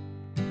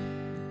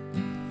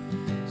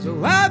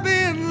 So I've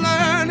been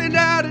learning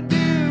how to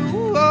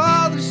do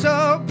all the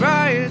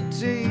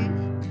sobriety,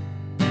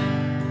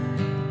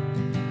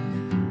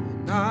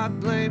 not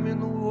blaming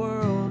the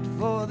world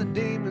for the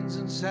demons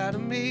inside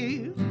of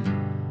me.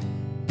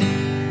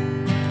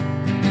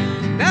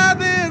 And I've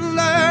been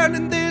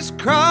learning this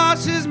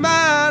cross is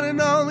mine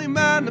and only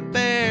mine to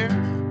bear.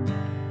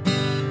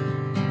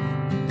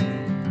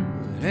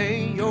 It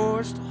ain't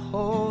yours to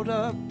hold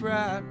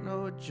upright,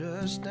 no, it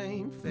just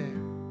ain't fair.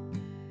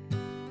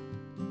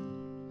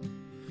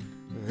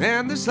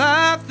 And this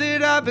life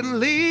that I've been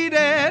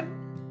leading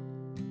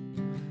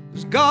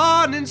is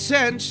gone and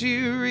sent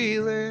you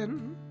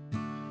reeling.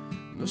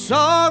 No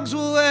songs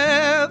will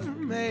ever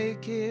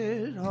make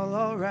it all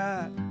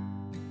alright.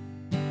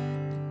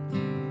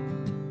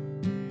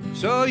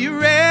 So you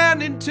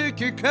ran and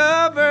took your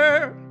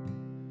cover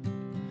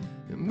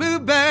and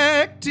moved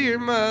back to your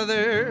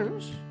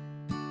mother's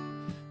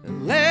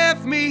and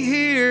left me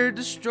here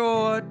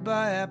destroyed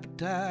by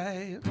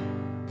appetite.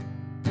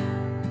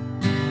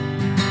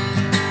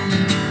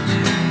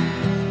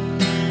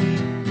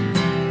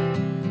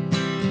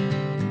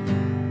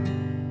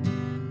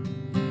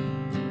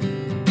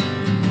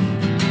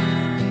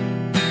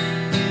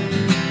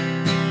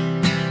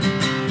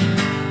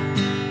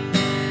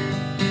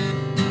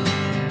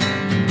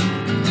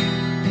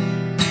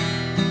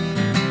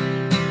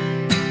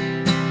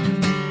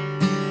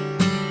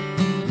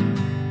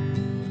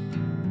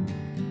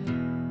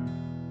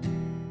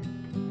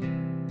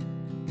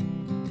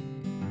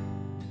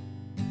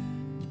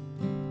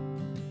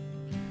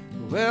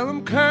 Well,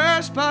 I'm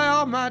cursed by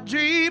all my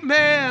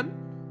dreaming,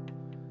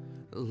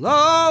 a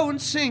low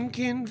and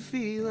sinking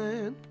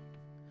feeling,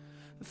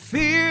 a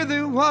fear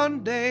that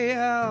one day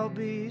I'll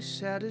be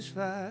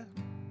satisfied.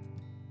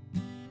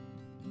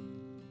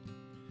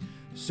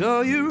 So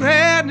you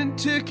ran and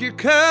took your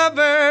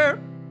cover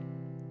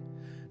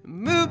and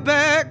moved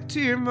back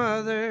to your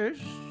mother's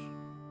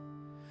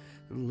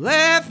and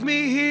left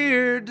me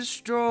here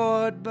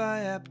destroyed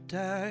by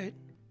appetite.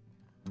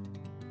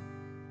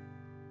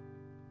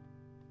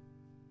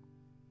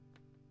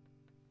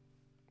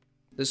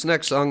 This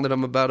next song that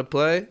I'm about to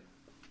play,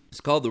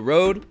 it's called The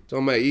Road. It's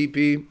on my EP.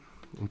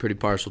 I'm pretty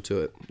partial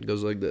to it. It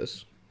goes like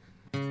this.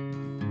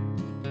 And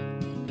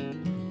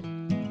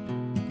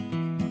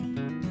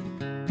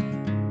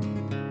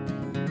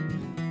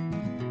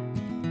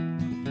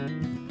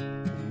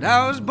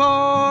I was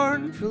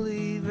born for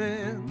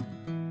leaving,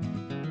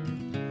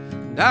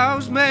 and I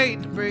was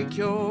made to break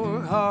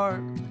your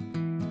heart.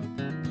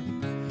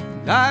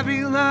 And I'd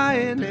be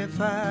lying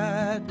if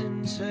I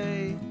didn't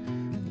say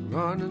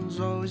running's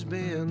always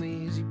been the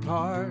easy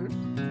part.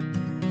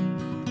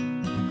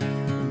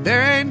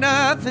 There ain't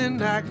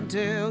nothing I can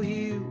tell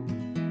you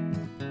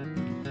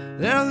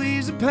that'll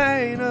ease the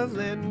pain of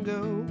letting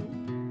go.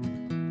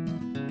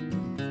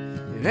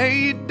 It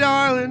ain't you,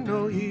 darling,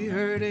 no, you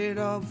heard it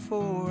all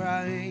before.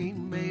 I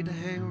ain't made to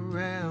hang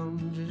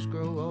around and just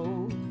grow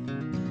old.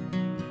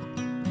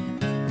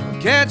 I'll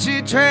catch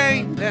a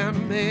train down to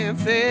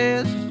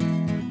Memphis,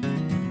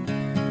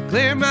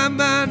 clear my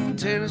mind in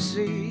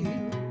Tennessee,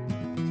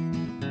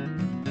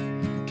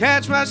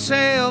 catch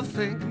myself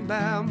thinking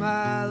about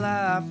my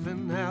life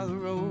and how the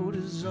road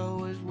is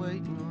always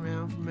waiting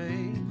around for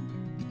me.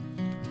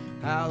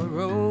 How the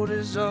road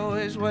is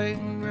always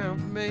waiting around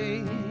for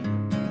me.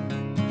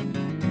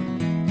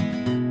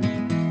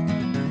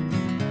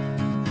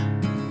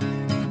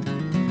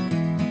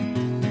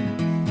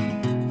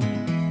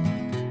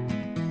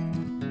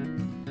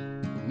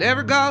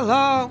 Never got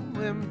along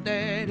with my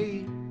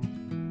daddy,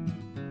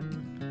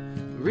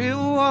 the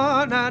real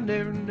one I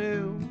never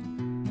knew.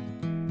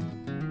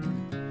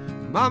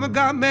 Mama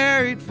got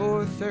married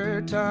for a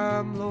third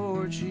time,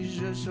 Lord, she's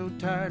just so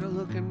tired of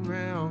looking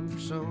around for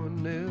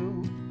someone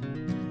new.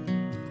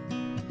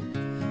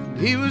 And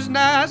he was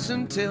nice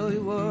until he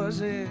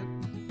wasn't,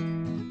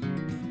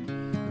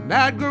 and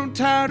I'd grown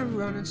tired of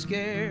running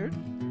scared.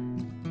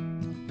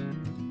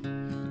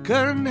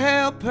 Couldn't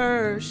help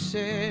her, she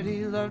said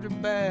he loved her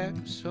back,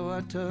 so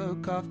I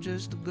took off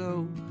just to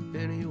go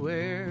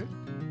anywhere.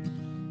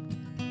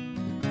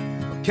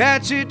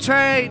 Catch a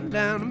train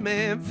down to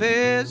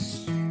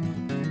Memphis,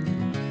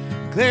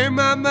 clear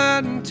my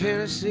mind in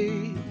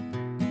Tennessee.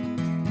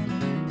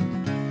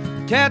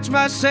 Catch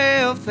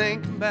myself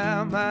thinking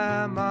about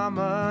my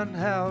mama and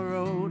how the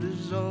road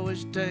is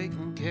always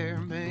taking care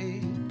of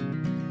me.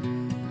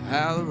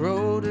 How the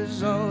road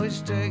is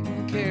always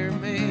taking care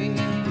of me.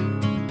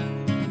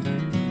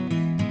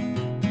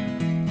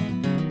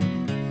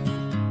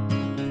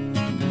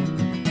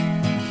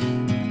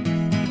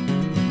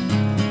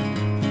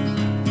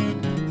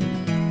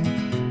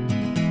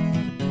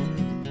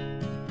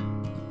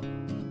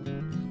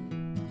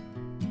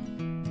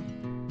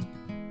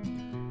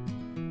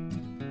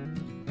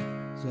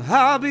 So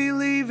I'll be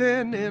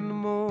leaving in the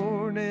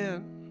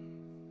morning,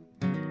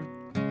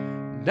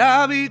 and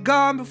I'll be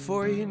gone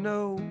before you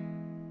know.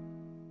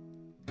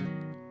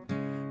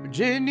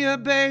 Virginia,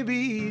 baby,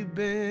 you've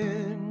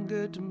been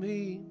good to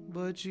me,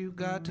 but you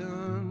got to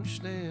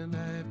understand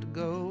I have to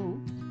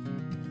go.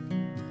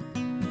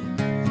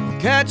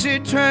 I'll catch a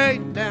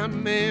train down to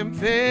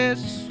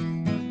Memphis,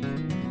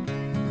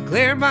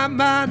 clear my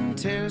mind in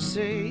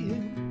Tennessee.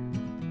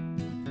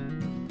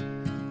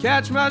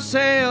 Catch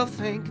myself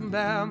thinking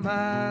about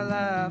my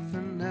life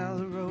and how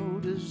the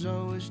road is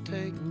always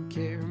taking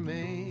care of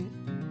me.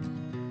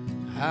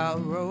 How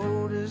the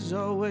road is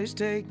always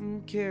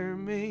taking care of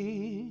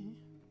me.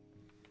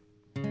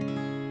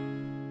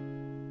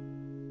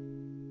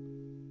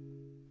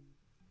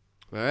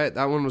 Alright,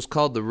 that one was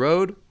called The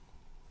Road.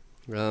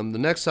 The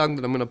next song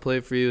that I'm going to play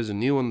for you is a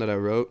new one that I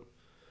wrote.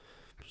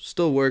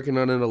 Still working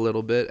on it a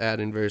little bit,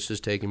 adding verses,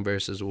 taking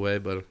verses away,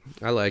 but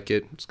I like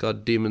it. It's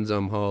called Demons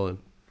I'm Hauling.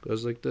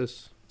 Goes like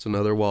this. It's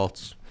another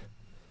waltz.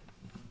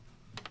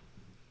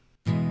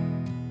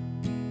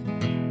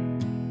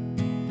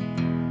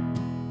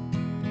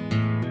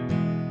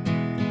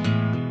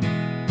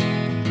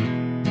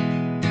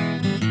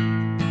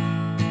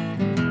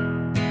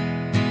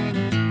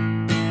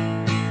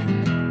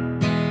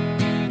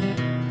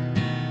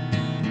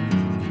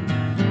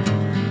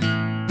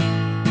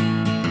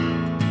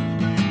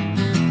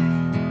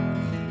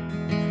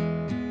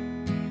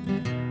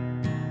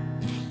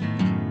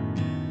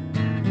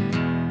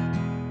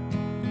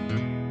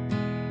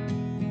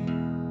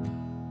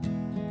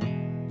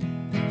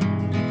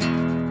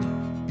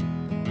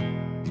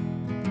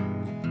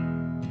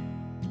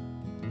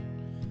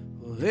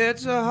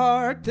 It's a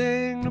hard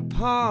thing to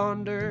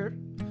ponder,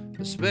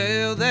 the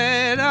spell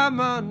that I'm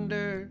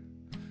under,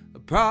 a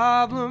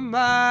problem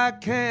I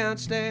can't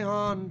stay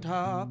on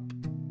top.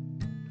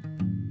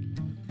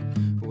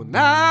 When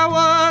I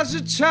was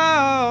a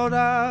child,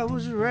 I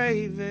was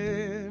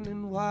raving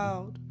and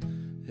wild,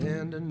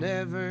 and I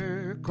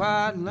never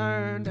quite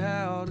learned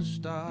how to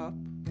stop.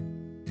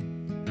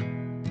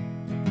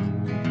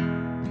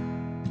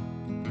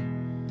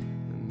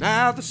 And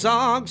now the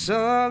song's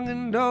sung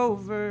and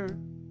over,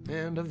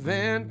 and I've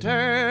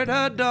entered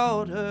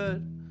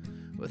adulthood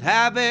with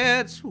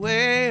habits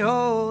way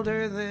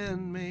older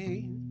than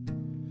me.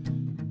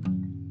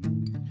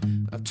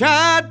 I've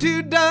tried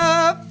to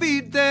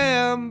defeat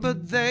them,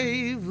 but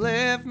they've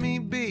left me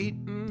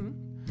beaten.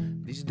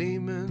 These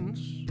demons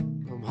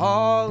I'm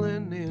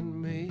hauling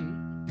in me.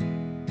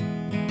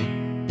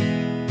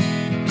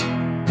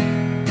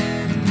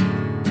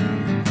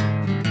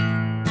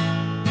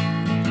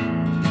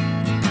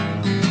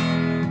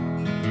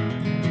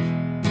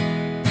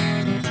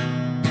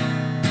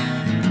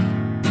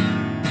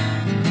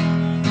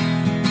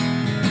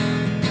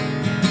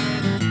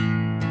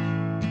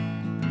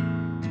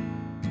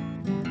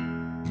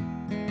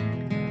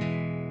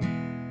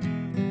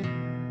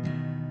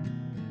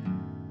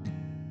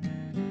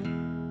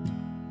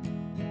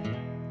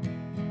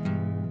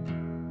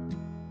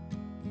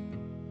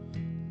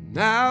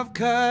 Now I've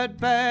cut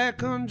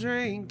back on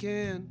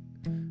drinking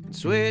and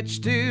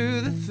switched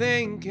to the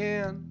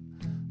thinking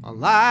on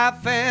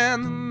life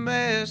and the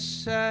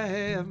mess I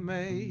have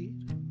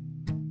made.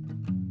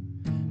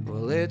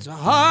 Well, it's a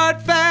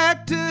hard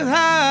fact to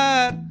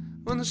hide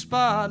when the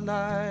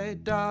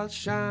spotlight does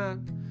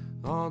shine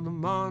on the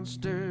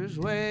monsters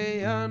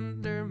way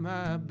under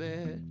my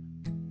bed.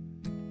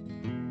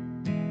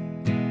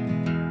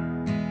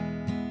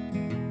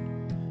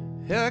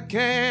 I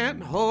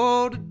can't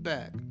hold it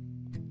back,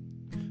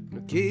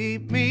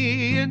 keep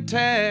me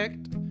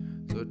intact,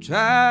 so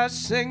try to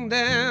sing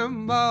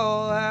them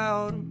all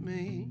out of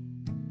me.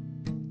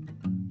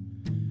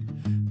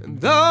 And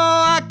though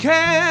I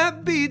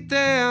can't beat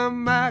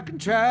them, I can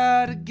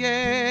try to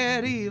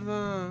get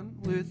even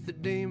with the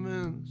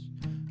demons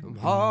I'm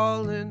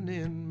hauling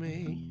in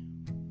me.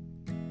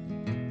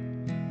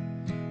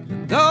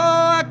 And though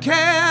I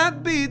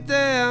can't beat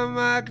them,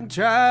 I can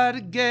try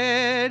to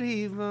get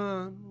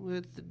even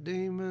with the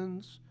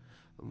demons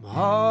I'm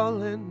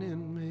hauling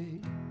in me.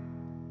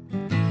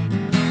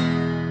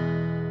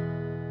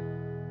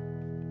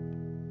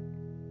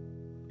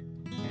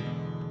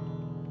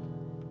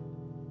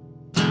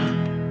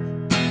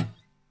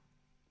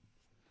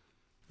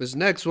 This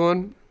next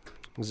one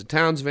is a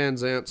Townes Van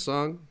Zandt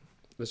song.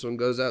 This one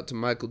goes out to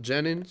Michael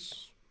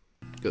Jennings.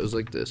 It goes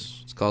like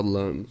this. It's called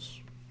Loans.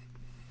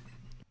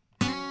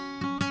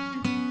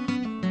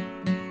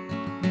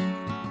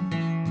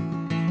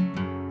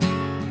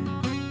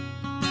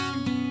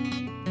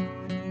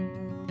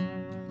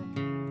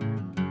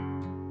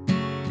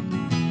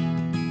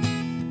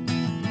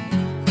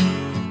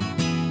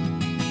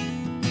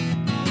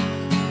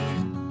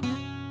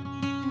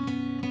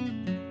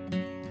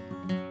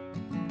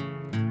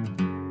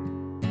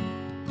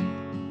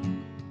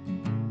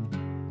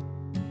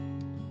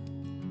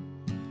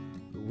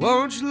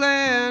 Won't you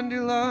lend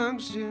your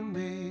lungs to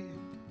me?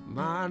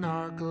 Mine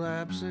are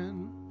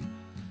collapsing.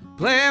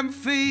 Plant my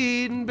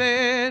feet and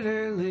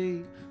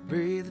bitterly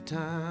breathe the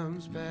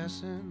time's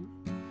passing.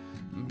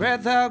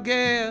 Breath I'll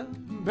give,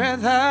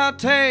 breath I'll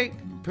take.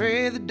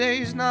 Pray the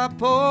day's not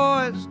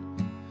poised.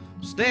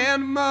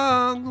 Stand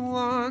among the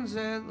ones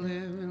that live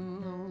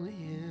in lonely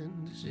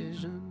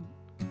indecision.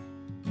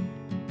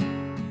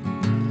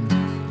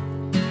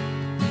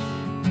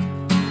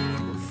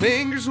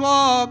 Fingers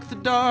walk the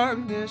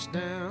darkness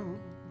down,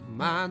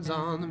 mind's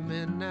on the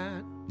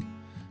midnight.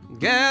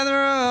 Gather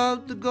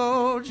up the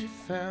gold you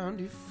found,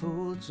 you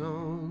fool, it's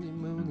only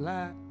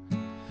moonlight.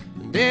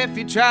 And if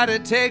you try to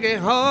take it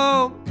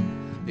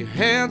home, your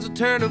hands will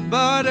turn to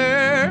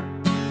butter.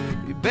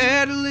 You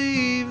better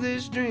leave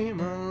this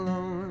dream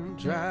alone,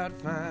 try to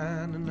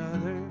find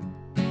another.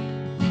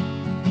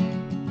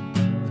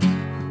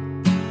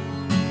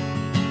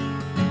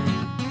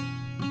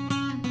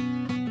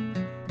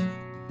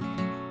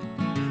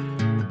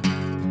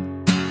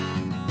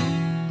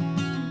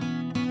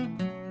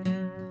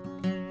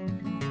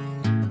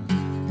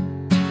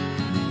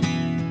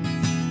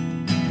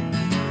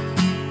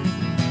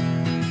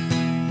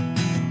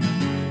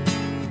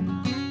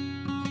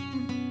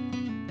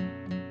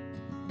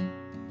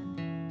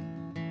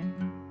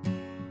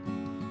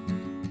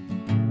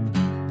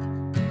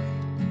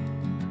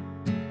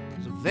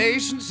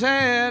 Salvation's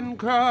hadn't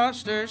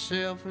crossed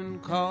herself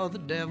and called the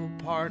devil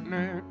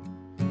partner.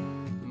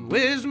 And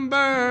wisdom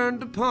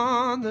burned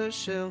upon the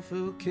shelf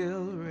who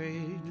killed the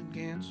rage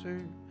against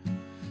her.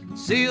 And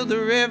sealed the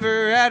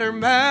river at her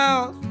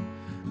mouth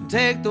and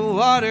take the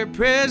water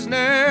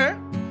prisoner.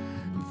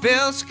 And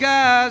fill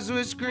skies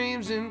with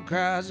screams and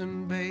cries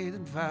and bathe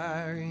in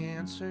fiery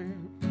answer.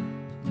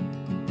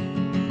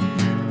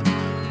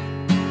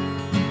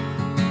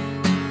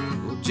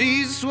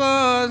 Jesus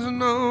was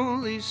an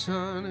only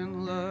son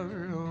and love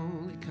her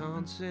only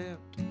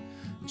concept.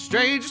 And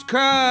strangers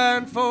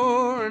crying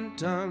foreign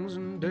tongues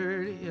and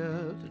dirty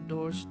up the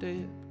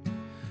doorstep.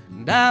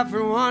 And I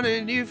for one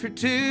and you for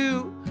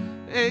two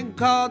ain't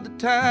called the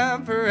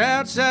time for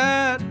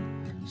outside.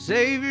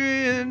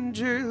 Savior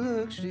injured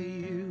looks to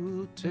you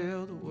will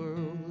tell the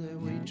world that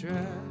we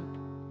tried.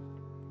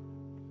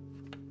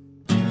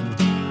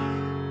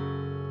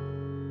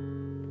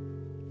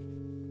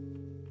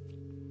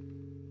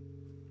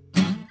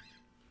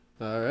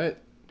 All right.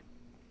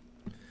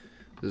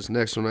 This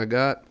next one I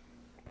got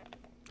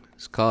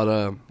is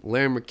called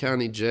Larimer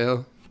County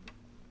Jail.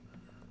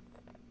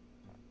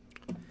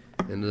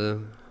 And,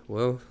 the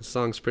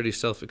song's pretty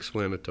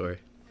self-explanatory.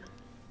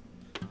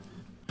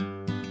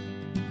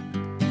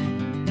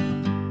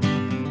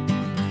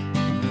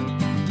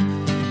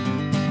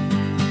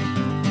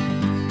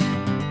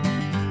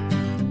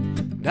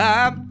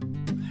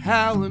 I'm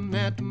howling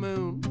at the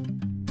moon,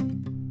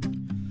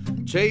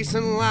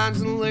 chasing lines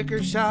and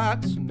liquor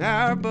shots an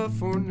hour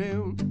before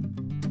noon.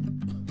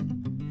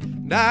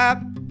 And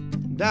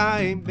I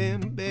ain't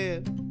been to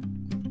bed,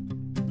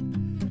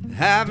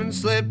 haven't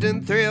slept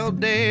in 3 old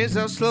days.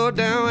 I'll slow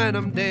down when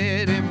I'm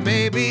dead. And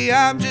maybe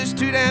I'm just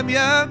too damn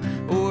young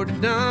or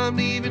too dumb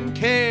to even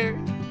care.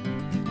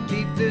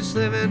 Keep this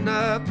living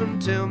up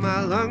until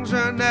my lungs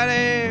run out of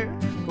air,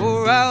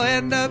 or I'll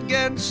end up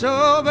getting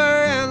sober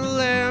in the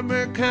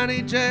Larimer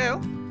County Jail.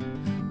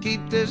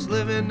 Keep this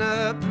living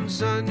up and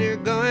son, you're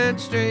going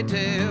straight to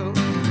hell.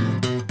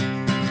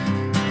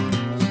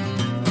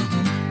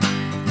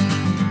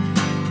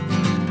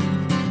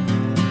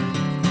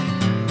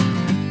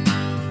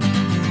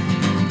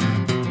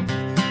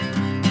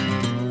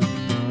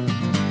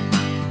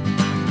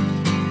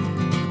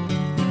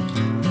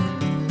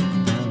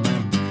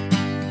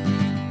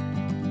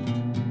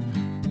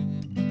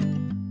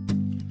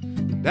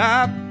 And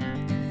I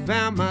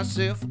found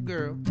myself a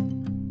girl.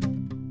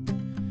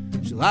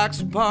 She likes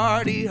to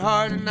party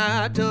hard at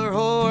night till her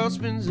whole world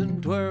spins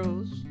and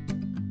twirls.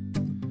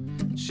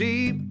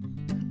 She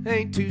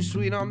ain't too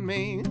sweet on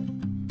me,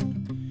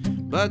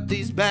 but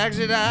these bags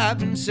that I've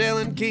been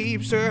selling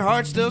keeps her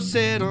heart still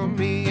set on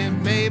me.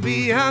 And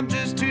maybe I'm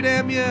just too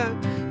damn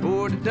young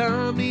or too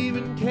dumb to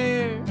even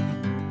care.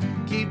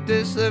 Keep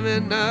this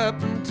living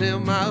up until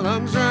my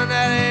lungs run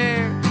out of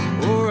air,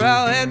 or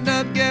I'll end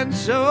up getting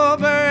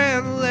sober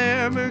in the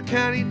Larimer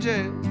County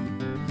Jail.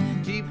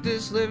 Keep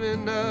this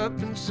living up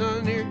and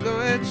son, you're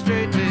going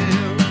straight to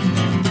hell.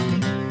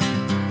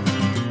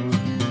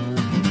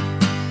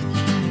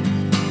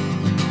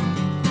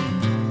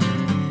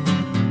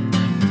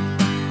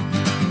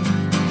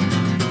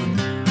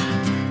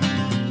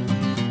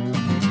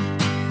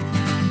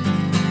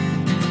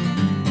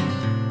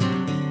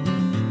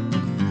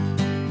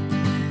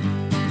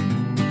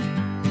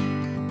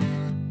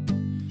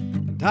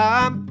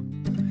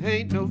 Time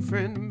ain't no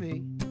friend to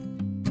me.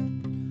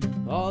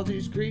 All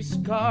these creases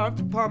carved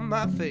upon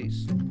my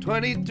face,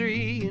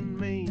 23 in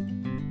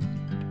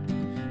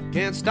Maine.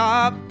 Can't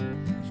stop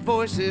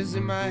voices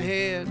in my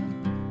head.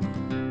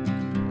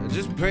 I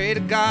just pray to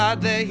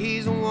God that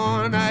he's the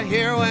one I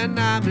hear when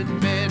I'm in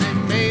bed.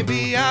 And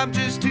maybe I'm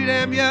just too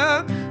damn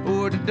young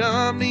or too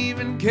dumb to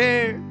even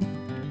care.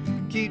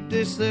 Keep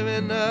this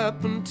living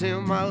up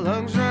until my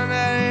lungs run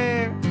out of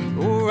air,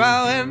 or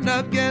I'll end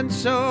up getting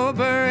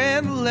sober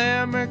in the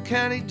Larimer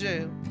County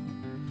Jail.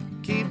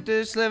 Keep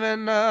this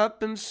living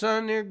up, and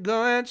son, you're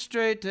going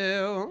straight to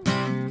hell.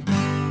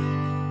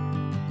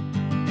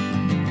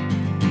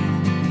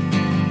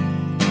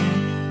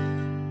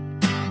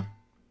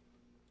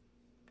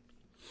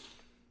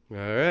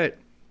 All right.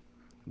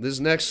 This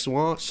next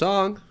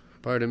song,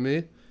 pardon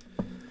me,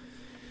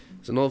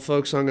 it's an old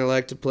folk song I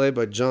like to play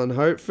by John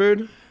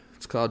Hartford.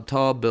 It's called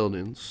Tall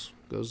Buildings.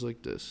 It goes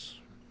like this.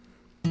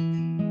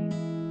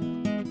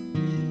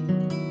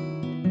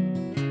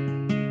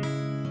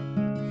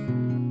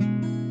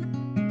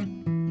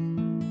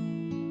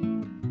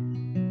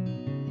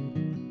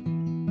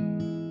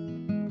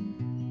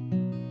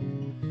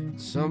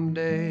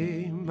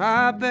 Someday,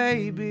 my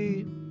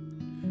baby,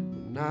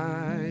 when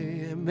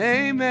I am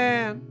a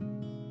man,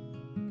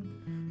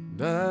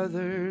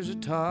 brothers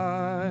have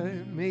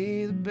taught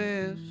me the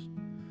best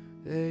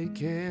they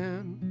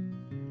can.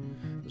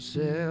 They'll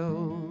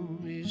sell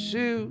me a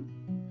suit,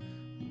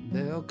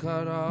 they'll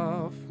cut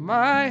off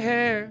my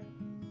hair,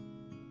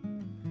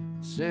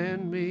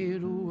 send me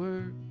to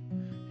work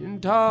in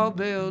tall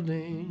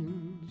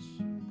buildings.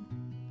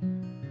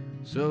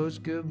 So it's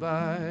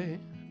goodbye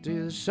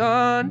to the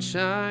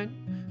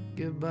sunshine,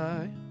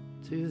 goodbye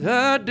to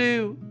the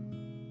dew,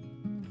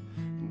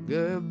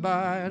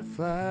 goodbye to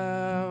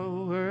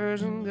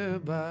flowers, and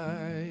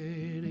goodbye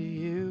to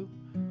you.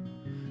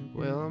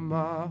 Well, I'm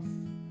off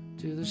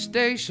to the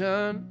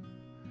station,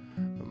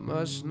 I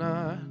must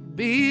not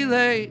be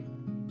late,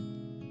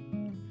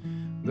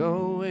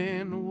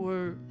 going to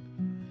work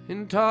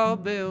in tall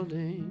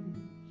buildings.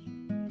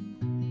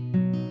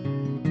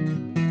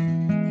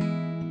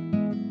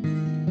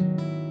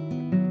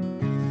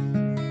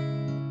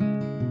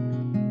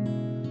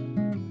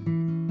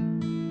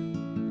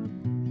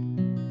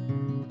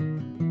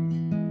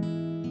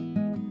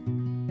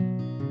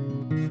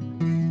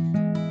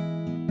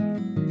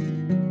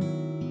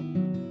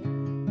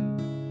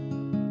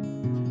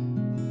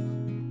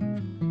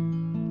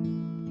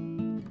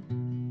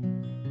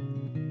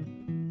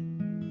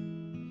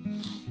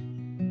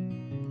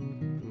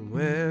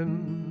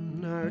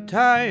 When I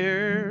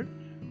retire,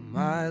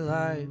 my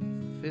life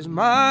is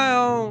my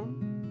own.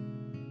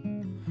 I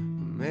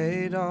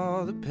made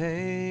all the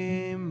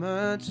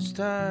payments, it's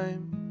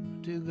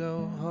time to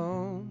go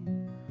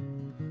home.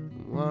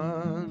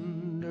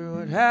 Wonder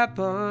what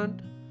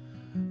happened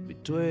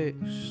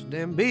betwixt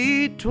and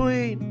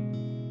between.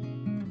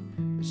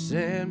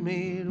 Send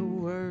me to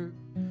work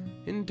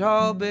in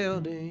tall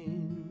buildings.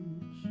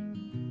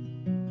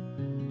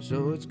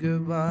 So it's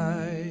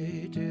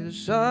goodbye to the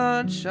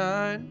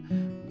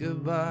sunshine,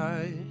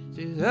 goodbye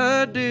to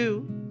the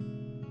dew,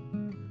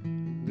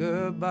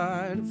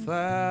 goodbye to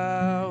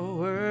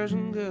flowers,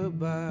 and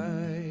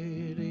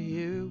goodbye to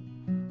you.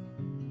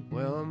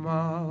 Well, I'm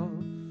off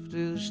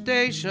to the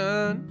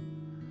station,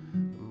 I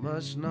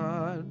must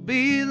not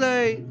be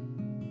late,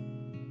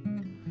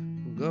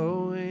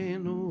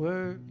 going to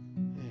work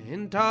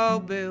in tall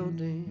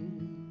buildings.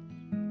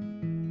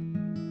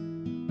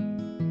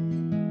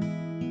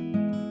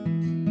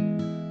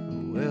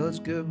 Well, it's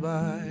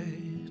goodbye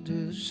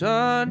to the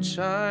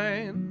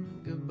sunshine,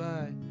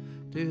 goodbye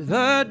to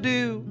the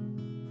dew,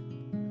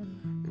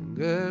 and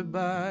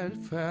goodbye to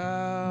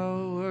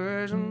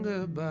flowers, and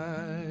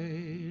goodbye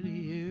to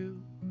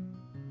you.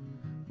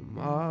 I'm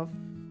off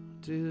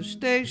to the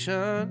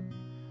station,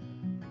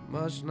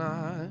 must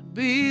not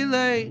be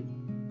late,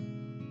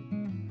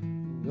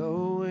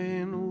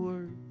 going to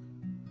work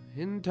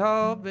in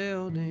tall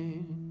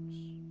buildings.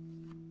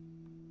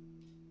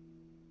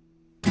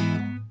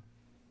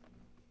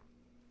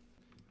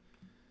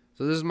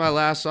 So this is my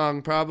last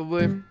song,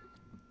 probably.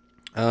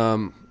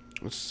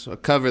 It's a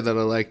cover that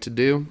I like to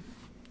do.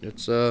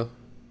 It's a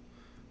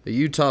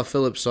Utah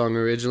Phillips song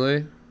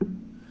originally.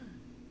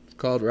 It's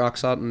called Rock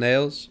Salt and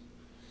Nails.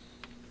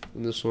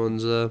 And this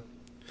one's on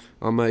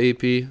my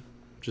EP,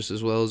 just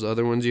as well as the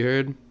other ones you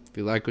heard. If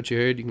you like what you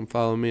heard, you can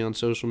follow me on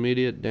social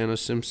media at Danno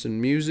Simpson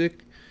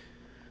Music.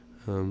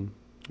 And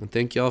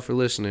thank y'all for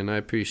listening. I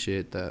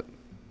appreciate that.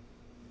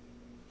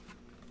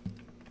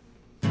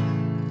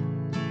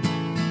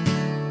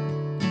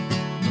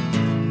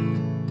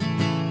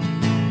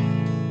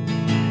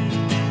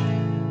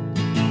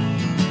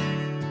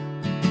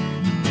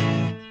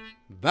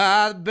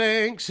 By the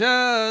banks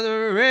of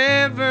the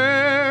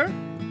river,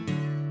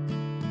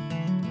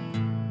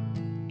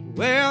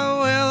 where the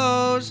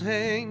willows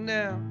hang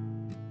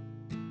down,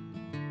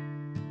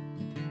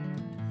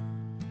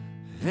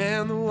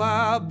 and the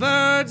wild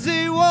birds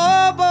they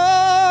warble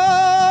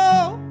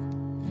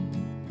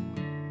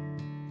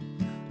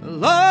a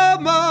low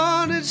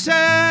morning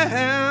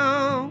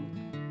sound,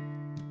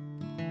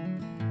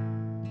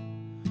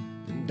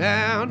 and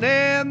down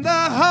in the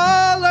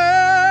holler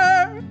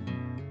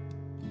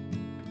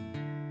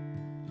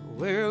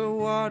where the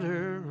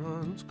water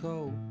runs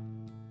cold,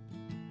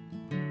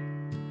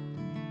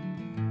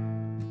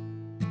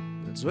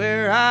 that's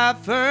where I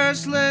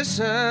first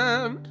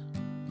listened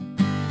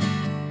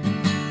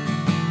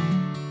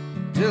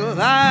the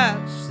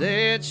lies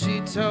that she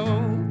told.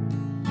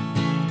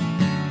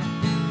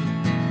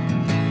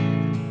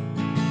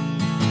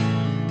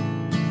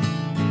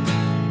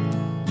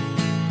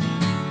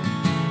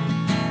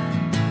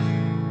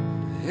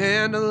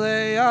 And I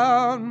lay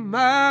on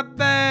my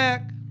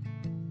back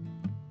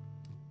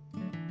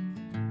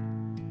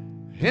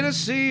and I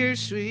see her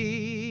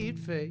sweet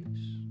face.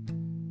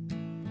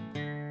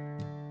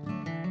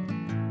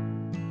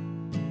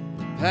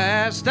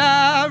 Past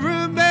I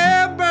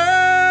remember,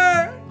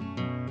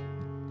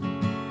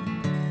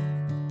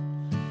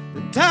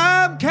 and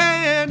time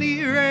can't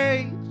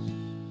erase.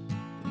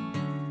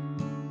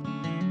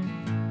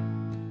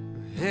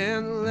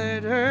 And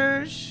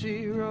later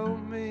she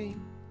wrote me,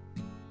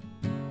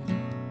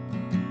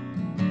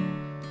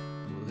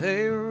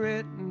 they were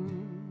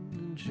written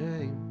in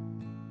shame.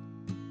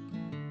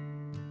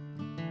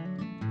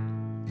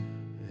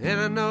 And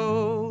I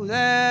know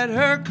that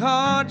her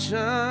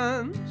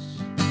conscience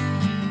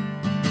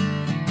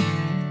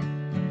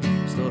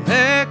still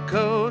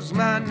echoes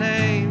my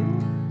name.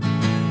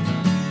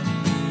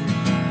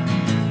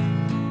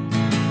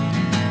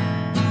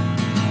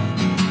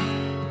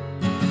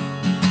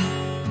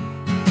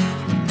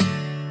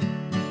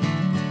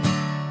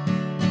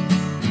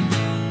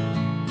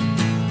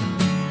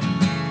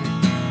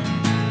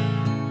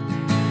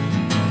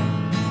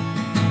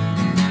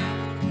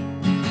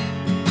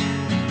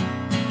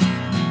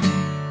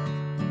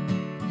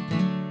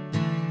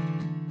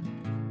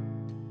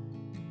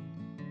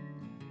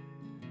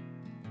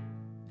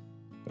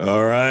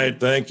 All right.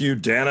 Thank you,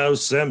 Danno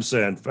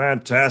Simpson.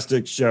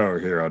 Fantastic show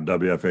here on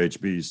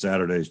WFHB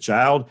Saturday's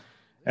Child.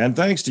 And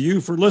thanks to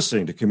you for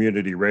listening to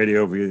community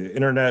radio via the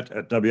internet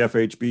at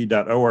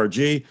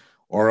WFHB.org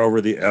or over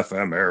the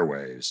FM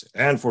airwaves,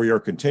 and for your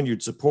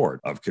continued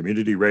support of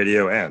community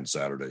radio and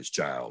Saturday's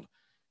Child.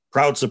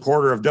 Proud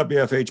supporter of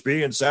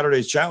WFHB and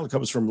Saturday's Child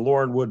comes from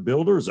Laurenwood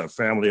Builders, a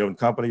family-owned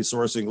company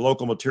sourcing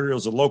local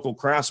materials and local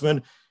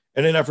craftsmen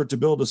in an effort to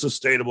build a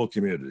sustainable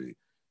community.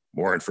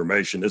 More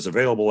information is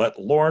available at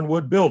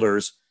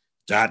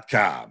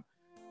laurenwoodbuilders.com.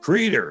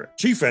 Creator,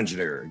 chief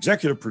engineer,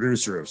 executive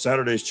producer of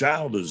Saturday's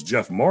Child is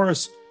Jeff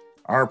Morris.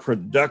 Our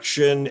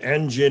production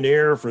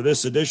engineer for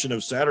this edition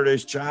of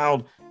Saturday's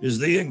Child is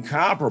the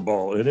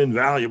incomparable and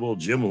invaluable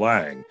Jim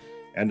Lang.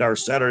 And our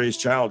Saturday's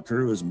Child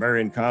crew is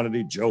Marion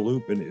Connedy, Joe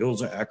Loop, and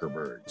Ilza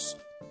Ackerbergs.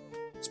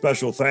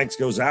 Special thanks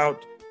goes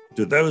out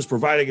to those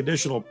providing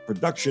additional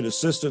production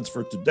assistance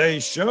for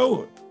today's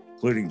show,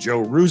 including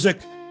Joe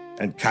Ruzick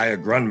and Kaya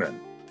Grunman.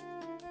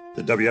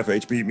 The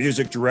WFHB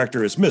music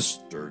director is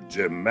Mr.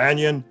 Jim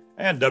Mannion,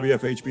 and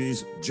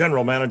WFHB's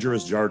general manager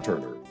is Jar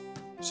Turner.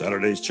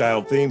 Saturday's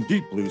Child theme,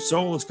 Deep Blue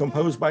Soul, is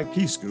composed by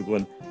Keith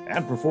Scooglen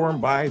and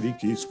performed by the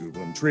Keith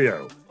Scooglen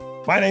Trio.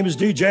 My name is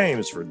D.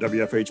 James for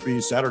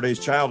WFHB's Saturday's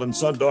Child and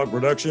Sundog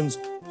Productions.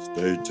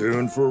 Stay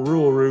tuned for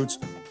Rural Roots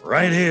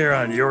right here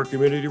on your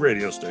community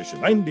radio station,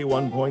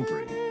 91.3,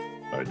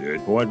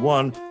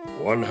 98.1,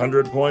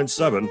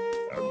 100.7, and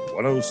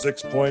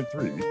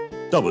 106.3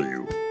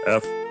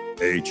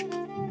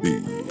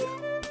 WFHB.